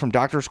deodorant from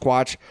Dr.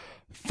 Squatch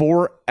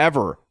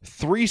forever.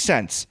 3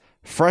 cents.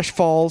 Fresh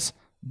Falls,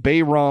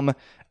 Bay Rum,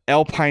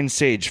 Alpine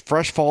Sage.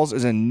 Fresh Falls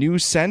is a new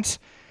scent.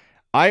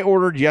 I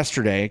ordered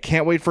yesterday.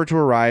 Can't wait for it to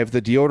arrive.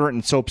 The deodorant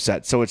and soap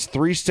set. So it's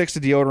 3 sticks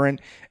of deodorant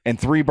and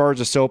 3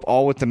 bars of soap,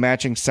 all with the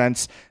matching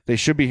scents. They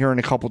should be here in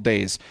a couple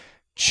days.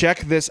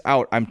 Check this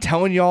out. I'm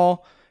telling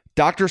y'all,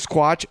 Dr.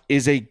 Squatch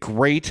is a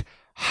great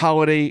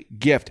holiday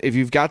gift. If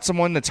you've got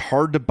someone that's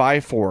hard to buy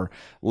for,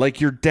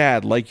 like your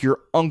dad, like your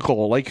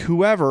uncle, like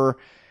whoever,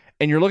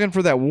 and you're looking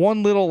for that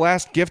one little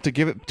last gift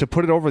to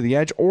put it over the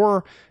edge,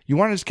 or you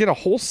want to just get a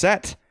whole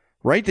set,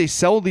 right? They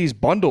sell these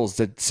bundles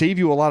that save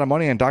you a lot of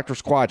money on Dr.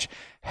 Squatch.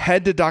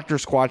 Head to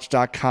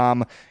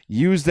drsquatch.com.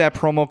 Use that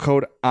promo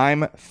code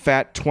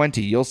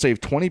I'mFat20. You'll save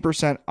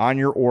 20% on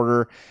your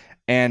order,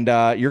 and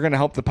you're going to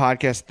help the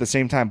podcast at the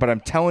same time. But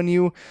I'm telling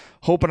you,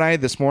 Hope and I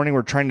this morning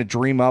we're trying to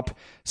dream up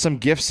some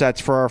gift sets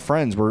for our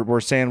friends.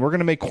 We're saying we're going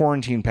to make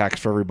quarantine packs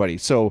for everybody.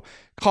 So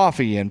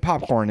coffee and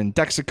popcorn and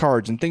decks of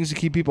cards and things to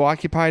keep people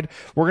occupied.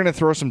 We're going to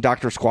throw some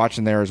Dr. Squatch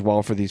in there as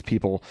well for these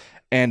people.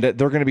 And they're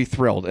going to be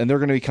thrilled. And they're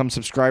going to become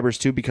subscribers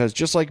too, because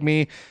just like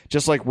me,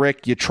 just like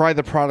Rick, you try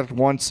the product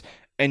once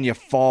and you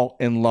fall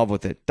in love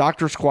with it.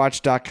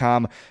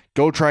 drsquatch.com.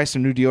 Go try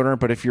some new deodorant.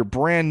 But if you're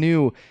brand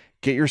new,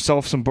 get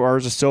yourself some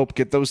bars of soap.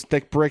 Get those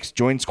thick bricks.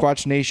 Join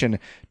Squatch Nation.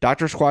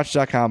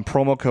 drsquatch.com.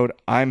 Promo code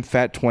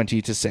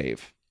I'mFat20 to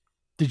save.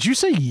 Did you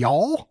say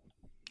y'all?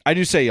 I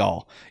do say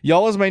y'all.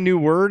 Y'all is my new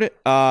word.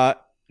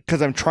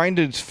 because I'm trying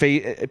to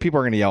phase. People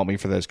are going to yell at me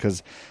for this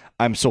because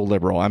I'm so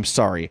liberal. I'm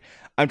sorry.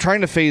 I'm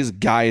trying to phase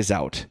guys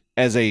out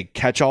as a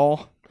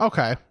catch-all.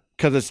 Okay.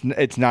 Because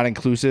it's not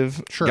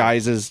inclusive. Sure.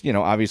 Guys is,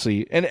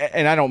 obviously, and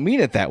I don't mean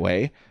it that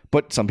way,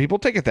 but some people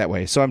take it that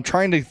way. So I'm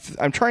trying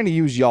to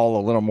use y'all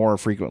a little more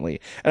frequently,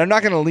 and I'm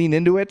not going to lean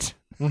into it.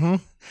 Mm-hmm.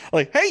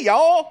 Like, hey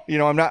y'all,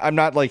 I'm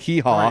not like hee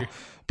haw, right.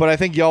 But I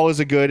think y'all is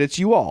it's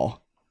you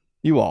all.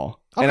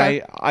 Okay.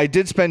 And I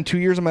did spend 2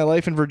 years of my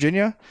life in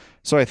Virginia,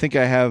 so I think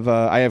I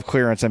have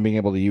clearance on being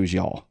able to use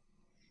y'all.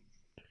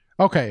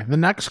 Okay, the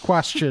next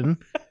question.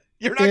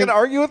 You're not going to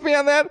argue with me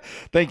on that?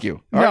 Thank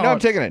you. All right, no, I'm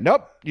taking it.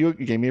 Nope, you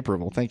gave me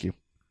approval. Thank you.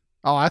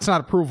 Oh, that's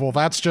not approval.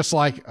 That's just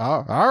like,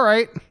 oh, all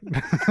right.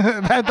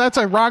 That's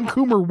a Ron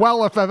Coomer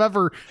well if I've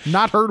ever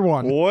not heard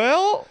one.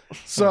 Well.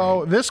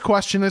 So this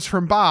question is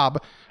from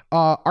Bob.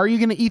 Are you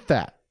going to eat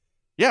that?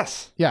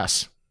 Yes.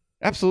 Yes.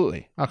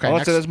 Absolutely. Okay.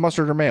 Unless it has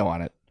mustard or mayo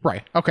on it.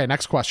 Right. Okay,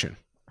 next question.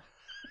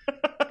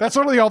 That's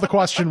literally all the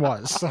question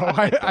was. So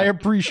I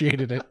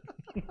appreciated it.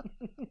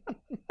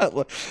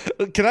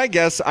 Can I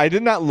guess? I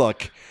did not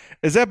look.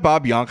 Is that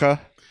Bob Yonka?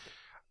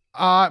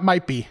 It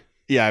might be.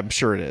 Yeah, I'm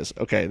sure it is.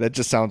 Okay, that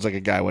just sounds like a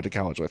guy I went to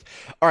college with.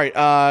 All right,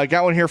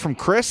 got one here from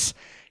Chris.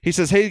 He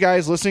says, hey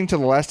guys, listening to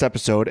the last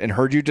episode and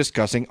heard you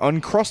discussing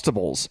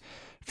Uncrustables.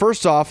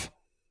 First off,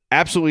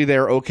 absolutely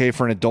they're okay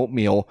for an adult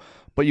meal,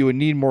 but you would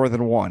need more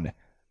than one.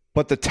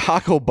 But the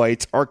taco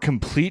bites are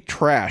complete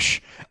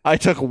trash. I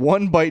took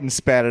one bite and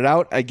spat it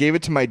out. I gave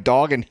it to my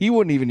dog and he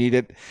wouldn't even eat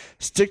it.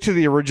 Stick to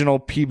the original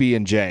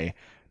PB&J.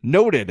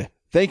 Noted.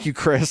 Thank you,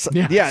 Chris.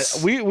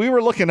 Yes. Yeah, we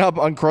were looking up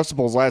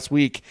Uncrustables last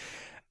week,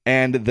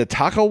 and the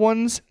taco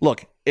ones,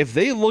 look, if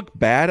they look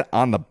bad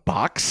on the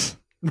box.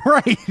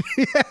 Right.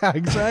 Yeah,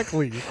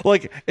 exactly.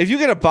 Like, if you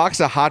get a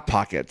box of Hot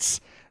Pockets,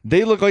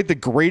 they look like the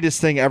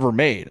greatest thing ever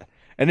made.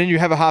 And then you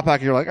have a Hot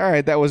Pocket, you're like, all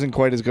right, that wasn't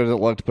quite as good as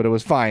it looked, but it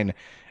was fine.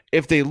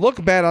 If they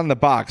look bad on the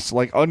box,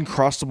 like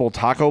Uncrustable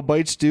taco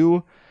bites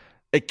do,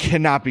 it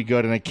cannot be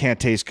good and it can't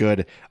taste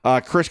good.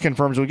 Chris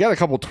confirms, we got a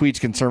couple tweets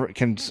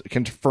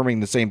confirming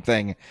the same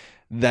thing,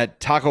 that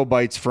taco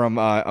bites from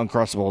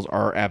Uncrustables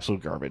are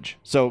absolute garbage.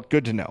 So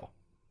good to know.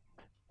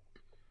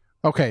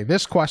 Okay,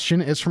 this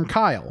question is from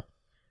Kyle.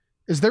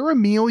 Is there a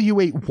meal you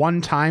ate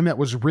one time that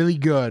was really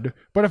good,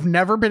 but have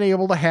never been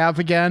able to have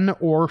again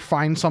or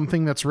find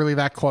something that's really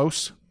that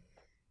close?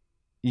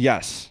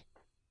 Yes.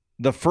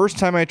 The first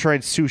time I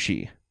tried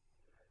sushi,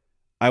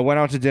 I went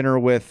out to dinner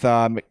with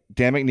Dan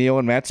McNeil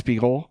and Matt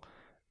Spiegel,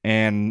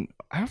 and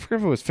I don't forget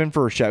if it was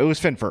Finfer or Chef. It was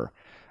Finfer.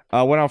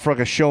 Went out for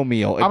like a show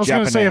meal. I was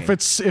going to say if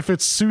it's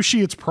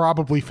sushi, it's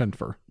probably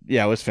Finfer.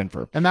 Yeah, it was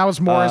Finfer, and that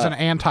was more as an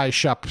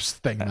anti-chef's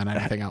thing than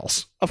anything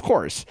else. Of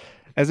course,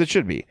 as it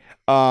should be.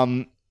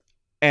 And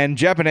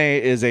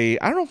Japanese is I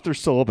don't know if they're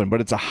still open,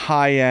 but it's a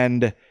high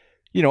end,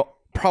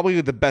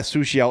 probably the best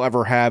sushi I'll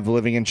ever have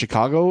living in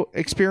Chicago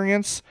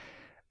experience.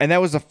 And that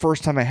was the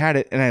first time I had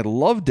it, and I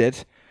loved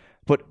it.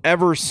 But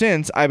ever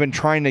since, I've been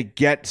trying to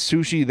get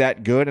sushi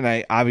that good, and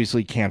I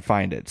obviously can't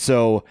find it.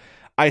 So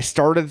I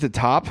started at the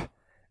top,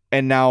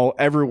 and now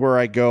everywhere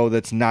I go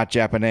that's not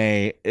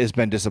Japanese has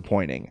been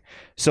disappointing.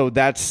 So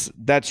that's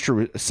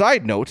true.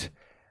 Side note,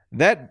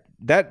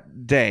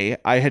 that day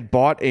I had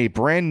bought a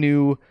brand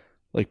new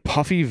like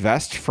puffy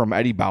vest from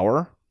Eddie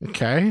Bauer.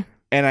 Okay.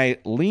 And I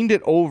leaned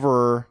it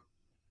over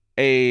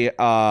a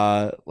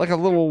like a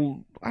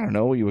little, I don't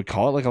know what you would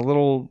call it, like a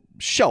little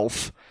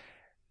shelf.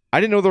 I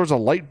didn't know there was a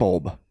light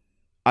bulb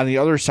on the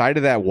other side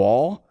of that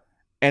wall,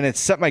 and it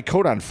set my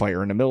coat on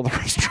fire in the middle of the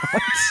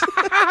restaurant.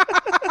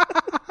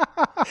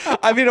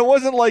 I mean, it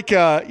wasn't like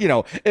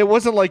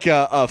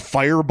a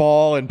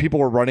fireball and people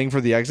were running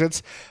for the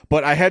exits,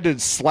 but I had to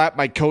slap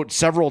my coat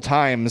several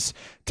times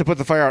to put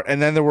the fire out,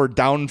 and then there were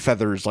down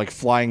feathers like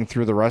flying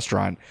through the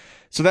restaurant.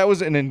 So that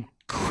was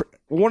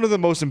one of the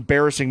most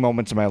embarrassing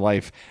moments of my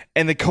life,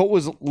 and the coat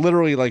was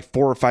literally like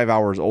 4 or 5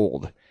 hours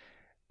old.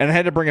 And I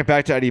had to bring it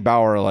back to Eddie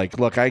Bauer. Like,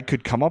 look, I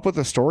could come up with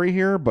a story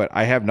here, but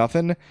I have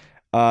nothing.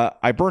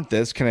 I burnt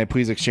this. Can I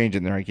please exchange it?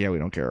 And they're like, yeah, we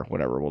don't care.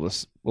 Whatever. We'll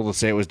just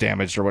say it was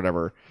damaged or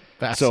whatever.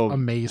 That's so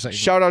amazing.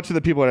 Shout out to the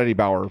people at Eddie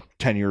Bauer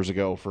 10 years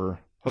ago for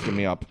hooking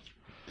me up.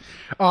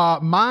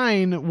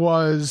 Mine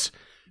was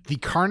the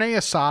carne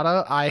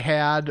asada I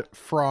had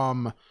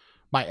from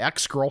my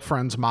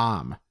ex-girlfriend's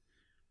mom.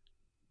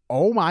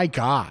 Oh my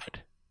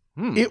God.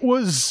 It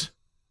was,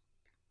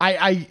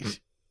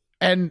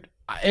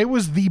 it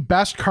was the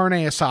best carne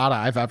asada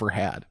I've ever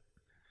had.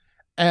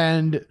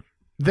 And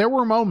there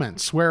were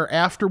moments where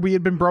after we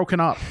had been broken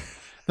up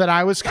that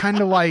I was kind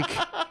of like,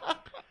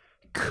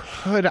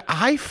 could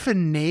I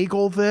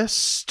finagle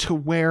this to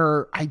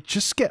where I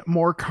just get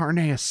more carne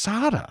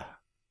asada?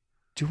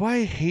 Do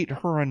I hate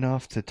her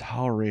enough to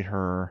tolerate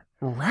her?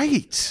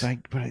 Right.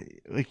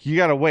 Like you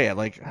got to weigh it.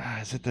 Like,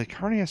 is it the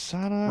carne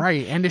asada?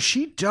 Right. And is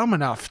she dumb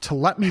enough to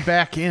let me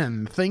back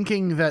in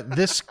thinking that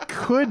this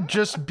could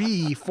just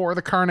be for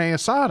the carne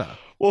asada?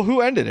 Well,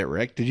 who ended it,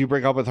 Rick? Did you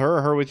break up with her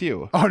or her with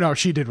you? Oh, no,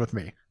 she did with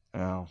me.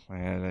 Oh,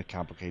 yeah, that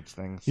complicates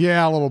things.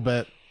 Yeah, a little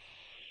bit.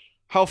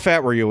 How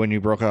fat were you when you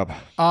broke up?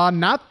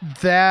 Not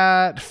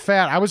that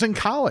fat. I was in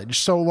college.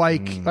 So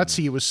let's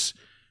see, it was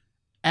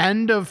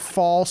end of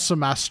fall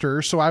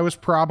semester. So I was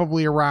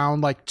probably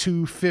around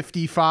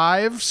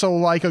 255.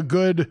 So a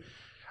good,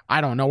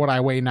 I don't know what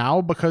I weigh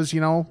now because,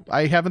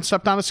 I haven't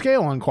stepped on a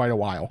scale in quite a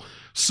while.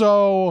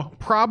 So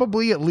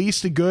probably at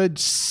least a good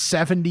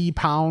 70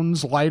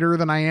 pounds lighter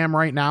than I am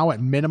right now at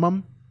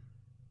minimum.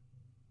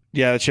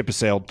 Yeah, the ship has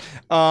sailed.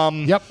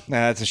 Yep.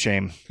 That's a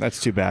shame.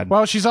 That's too bad.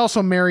 Well, she's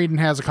also married and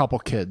has a couple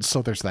kids,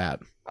 so there's that.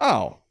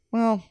 Oh,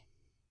 well,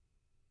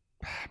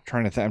 I'm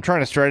trying to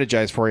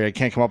strategize for you. I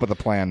can't come up with a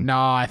plan. No,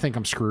 I think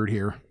I'm screwed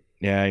here.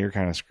 Yeah, you're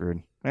kind of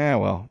screwed. Yeah,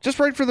 well, just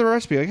write for the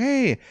recipe.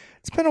 Hey,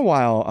 it's been a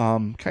while.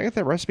 Can I get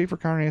that recipe for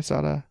carne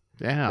asada?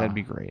 Yeah. That'd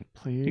be great.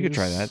 Please. You could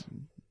try that.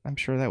 I'm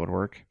sure that would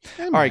work.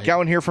 All right, got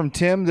one here from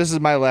Tim. This is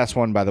my last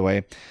one, by the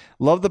way.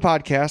 Love the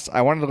podcast.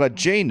 I wanted to let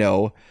Jay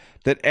know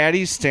that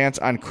Addie's stance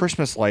on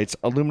Christmas lights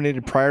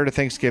illuminated prior to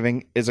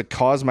Thanksgiving is a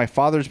cause my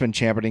father's been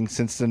championing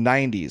since the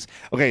 90s.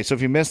 Okay, so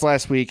if you missed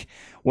last week,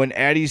 when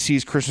Addie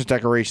sees Christmas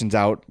decorations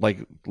out,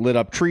 lit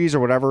up trees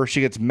or whatever,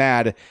 she gets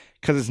mad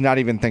because it's not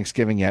even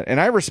Thanksgiving yet. And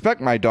I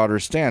respect my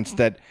daughter's stance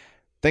that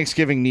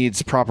Thanksgiving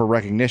needs proper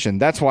recognition.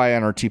 That's why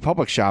on our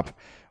TeePublic shop,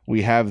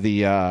 we have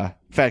the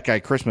Fat Guy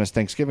Christmas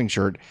Thanksgiving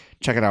shirt.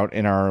 Check it out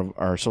in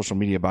our social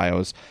media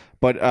bios.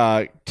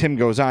 But Tim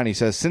goes on. He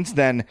says, since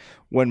then,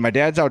 when my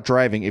dad's out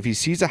driving, if he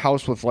sees a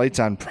house with lights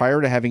on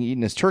prior to having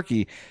eaten his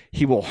turkey,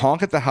 he will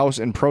honk at the house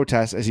in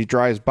protest as he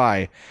drives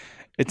by.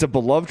 It's a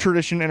beloved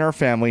tradition in our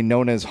family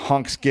known as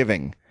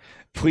Honksgiving.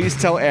 Please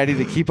tell Addie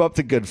to keep up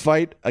the good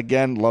fight.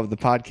 Again, love the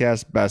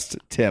podcast. Best,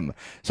 Tim.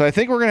 So I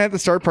think we're going to have to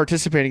start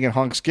participating in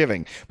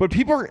Honksgiving. But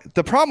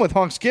the problem with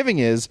Honksgiving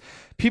is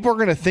people are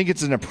going to think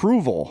it's an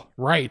approval.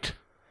 Right.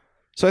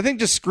 So I think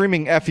just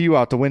screaming F you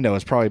out the window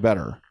is probably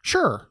better.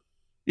 Sure.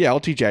 Yeah, I'll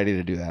teach Addie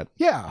to do that.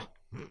 Yeah.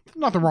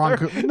 Nothing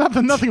wrong.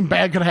 Nothing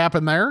bad could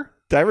happen there.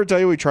 Did I ever tell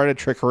you we try to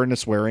trick her into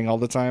swearing all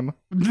the time?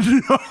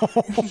 No.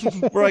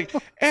 We're like,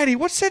 Addie,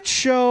 what's that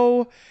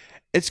show?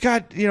 It's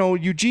got,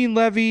 Eugene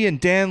Levy and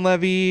Dan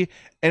Levy,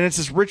 and it's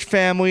this rich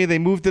family. They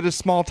moved to this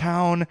small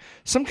town,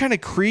 some kind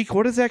of creek.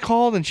 What is that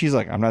called? And she's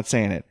like, I'm not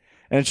saying it.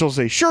 And she'll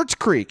say, Shirts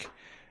Creek.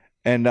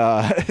 And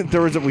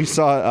we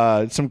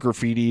saw some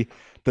graffiti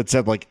that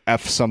said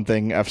F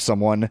something, F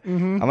someone.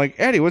 Mm-hmm. I'm like,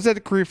 Addie, what's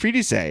that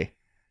graffiti say?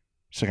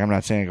 She's like, I'm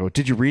not saying. I go,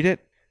 did you read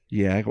it?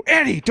 Yeah. I go,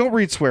 Addie, don't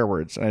read swear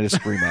words. And I just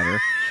scream at her.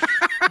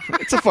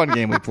 It's a fun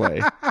game we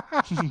play.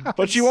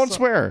 But she won't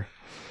swear,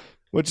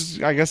 which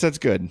is, I guess that's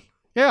good.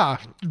 Yeah.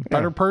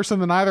 Better person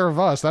than either of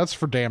us. That's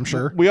for damn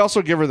sure. We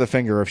also give her the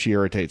finger if she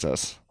irritates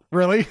us.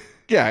 Really?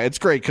 Yeah, it's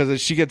great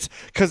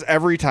because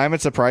every time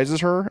it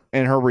surprises her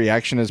and her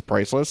reaction is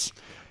priceless.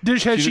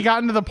 Has she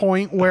gotten to the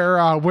point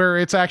where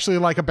it's actually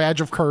like a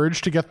badge of courage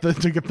to get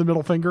the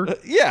middle finger?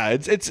 Yeah,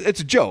 it's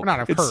a joke.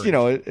 Not of it's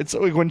courage. It's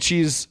like when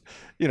she's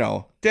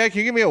Dad, can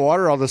you give me a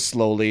water? I'll just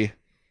slowly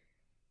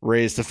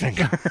raise the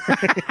finger.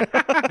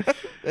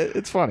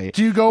 It's funny.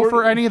 Do you go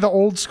for any of the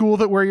old school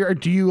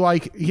do you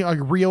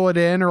reel it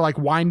in or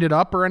wind it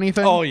up or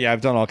anything? Oh yeah,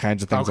 I've done all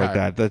kinds of things like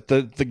that.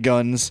 The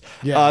guns.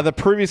 Yeah. The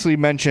previously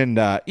mentioned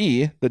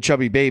E, the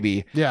chubby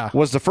baby,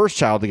 was the first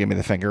child to give me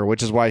the finger,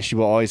 which is why she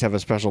will always have a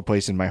special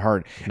place in my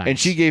heart. Nice. And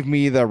she gave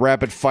me the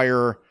rapid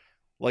fire,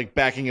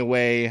 backing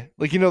away,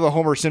 the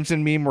Homer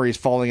Simpson meme where he's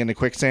falling into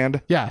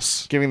quicksand.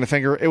 Yes. Giving the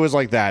finger. It was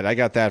like that. I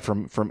got that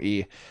from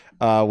E,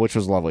 which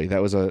was lovely.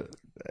 That was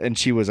and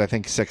she was, I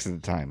think, 6 at the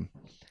time.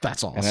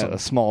 That's awesome. And a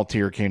small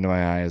tear came to my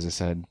eye as I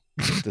said,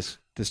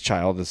 this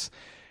child it's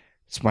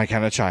my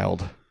kind of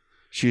child.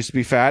 She used to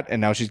be fat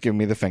and now she's giving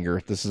me the finger.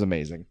 This is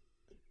amazing.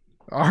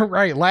 All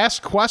right.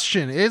 Last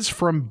question is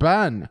from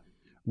Ben.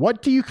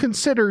 What do you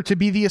consider to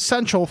be the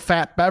essential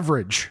fat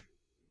beverage?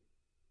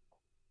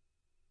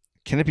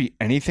 Can it be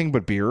anything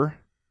but beer?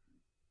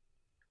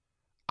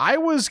 I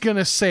was going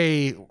to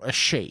say a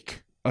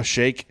shake. A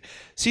shake?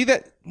 See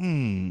that?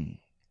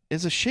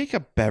 Is a shake a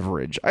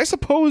beverage? I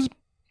suppose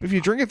if you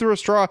drink it through a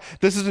straw,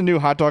 this is a new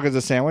hot dog as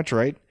a sandwich,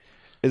 right?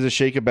 Is a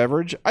shake a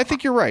beverage? I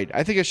think you're right.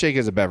 I think a shake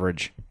is a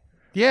beverage.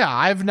 Yeah,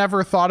 I've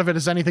never thought of it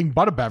as anything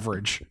but a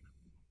beverage.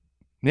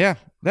 Yeah,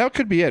 that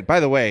could be it. By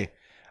the way,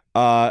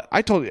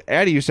 I told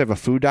Addie used to have a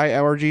food dye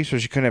allergy, so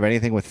she couldn't have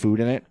anything with food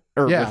in it.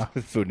 Or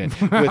with food in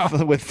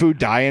it. with food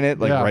dye in it,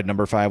 red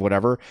number 5,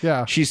 whatever.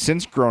 Yeah. She's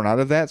since grown out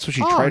of that, so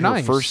she tried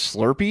her first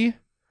Slurpee.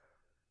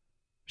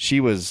 She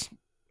was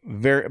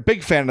very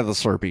big fan of the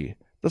Slurpee.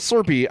 The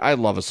Slurpee, I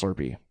love a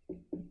Slurpee.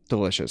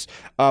 Delicious.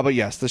 But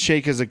yes, the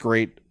shake is a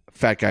great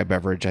fat guy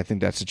beverage. I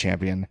think that's a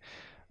champion.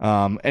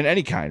 And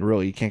any kind,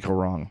 really. You can't go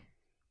wrong.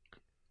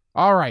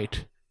 All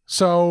right.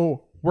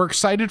 So we're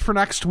excited for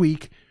next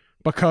week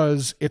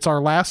because it's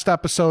our last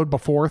episode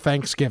before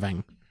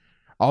Thanksgiving,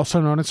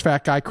 also known as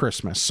Fat Guy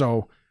Christmas.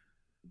 So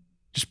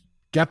just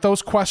get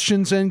those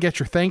questions in, get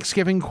your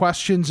Thanksgiving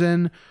questions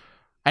in,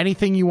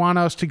 anything you want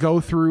us to go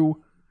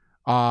through.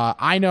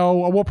 I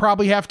know we'll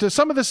probably have to,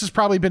 some of this has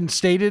probably been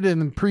stated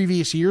in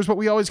previous years, but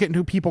we always get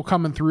new people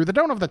coming through that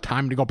don't have the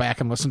time to go back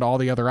and listen to all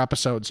the other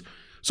episodes.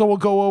 So we'll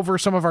go over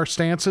some of our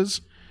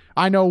stances.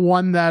 I know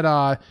one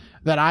that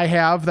that I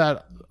have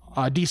that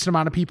a decent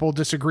amount of people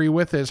disagree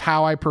with is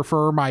how I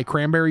prefer my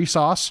cranberry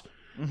sauce.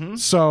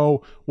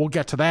 So we'll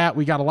get to that.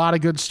 We got a lot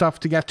of good stuff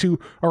to get to.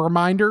 A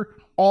reminder,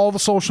 all the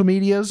social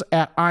medias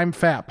at I'm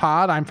Fat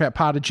Pod,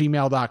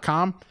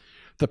 imfatpod@gmail.com.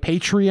 The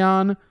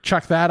Patreon,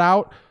 check that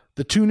out.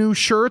 The 2 new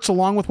shirts,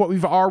 along with what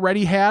we've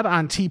already had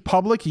on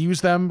TeePublic,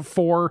 use them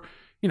for,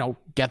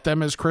 get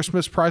them as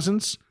Christmas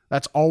presents.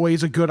 That's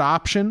always a good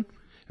option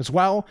as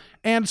well.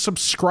 And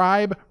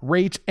subscribe,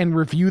 rate, and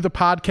review the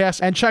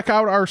podcast. And check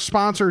out our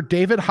sponsor,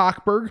 David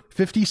Hochberg,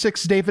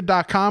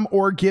 56david.com,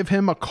 or give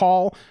him a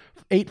call,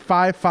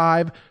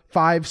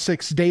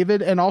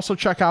 855-56-DAVID. And also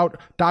check out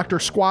Dr.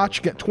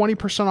 Squatch. Get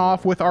 20%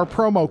 off with our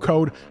promo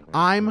code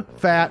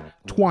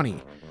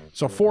I'mFat20.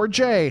 So for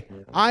Jay,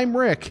 I'm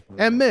Rick,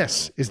 and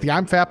this is the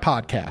I'm Fat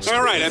Podcast.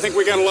 All right, I think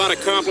we got a lot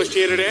accomplished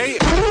here today.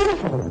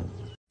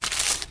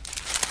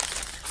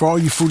 For all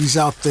you foodies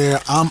out there,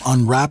 I'm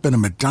unwrapping a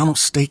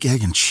McDonald's steak,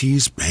 egg, and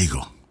cheese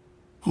bagel.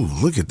 Ooh,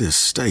 look at this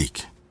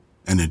steak.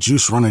 And the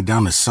juice running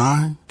down the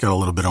side. Got a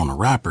little bit on the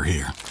wrapper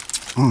here.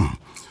 And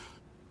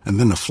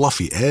then the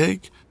fluffy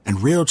egg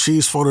and real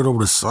cheese folded over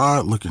the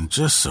side, looking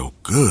just so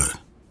good.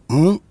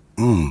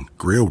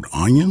 Grilled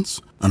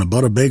onions and a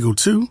butter bagel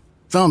too.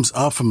 Thumbs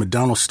up for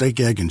McDonald's steak,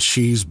 egg, and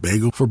cheese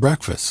bagel for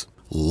breakfast.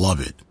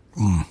 Love it.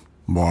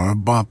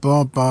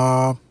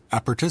 Ba-ba-ba-ba. I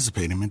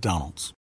participate in McDonald's.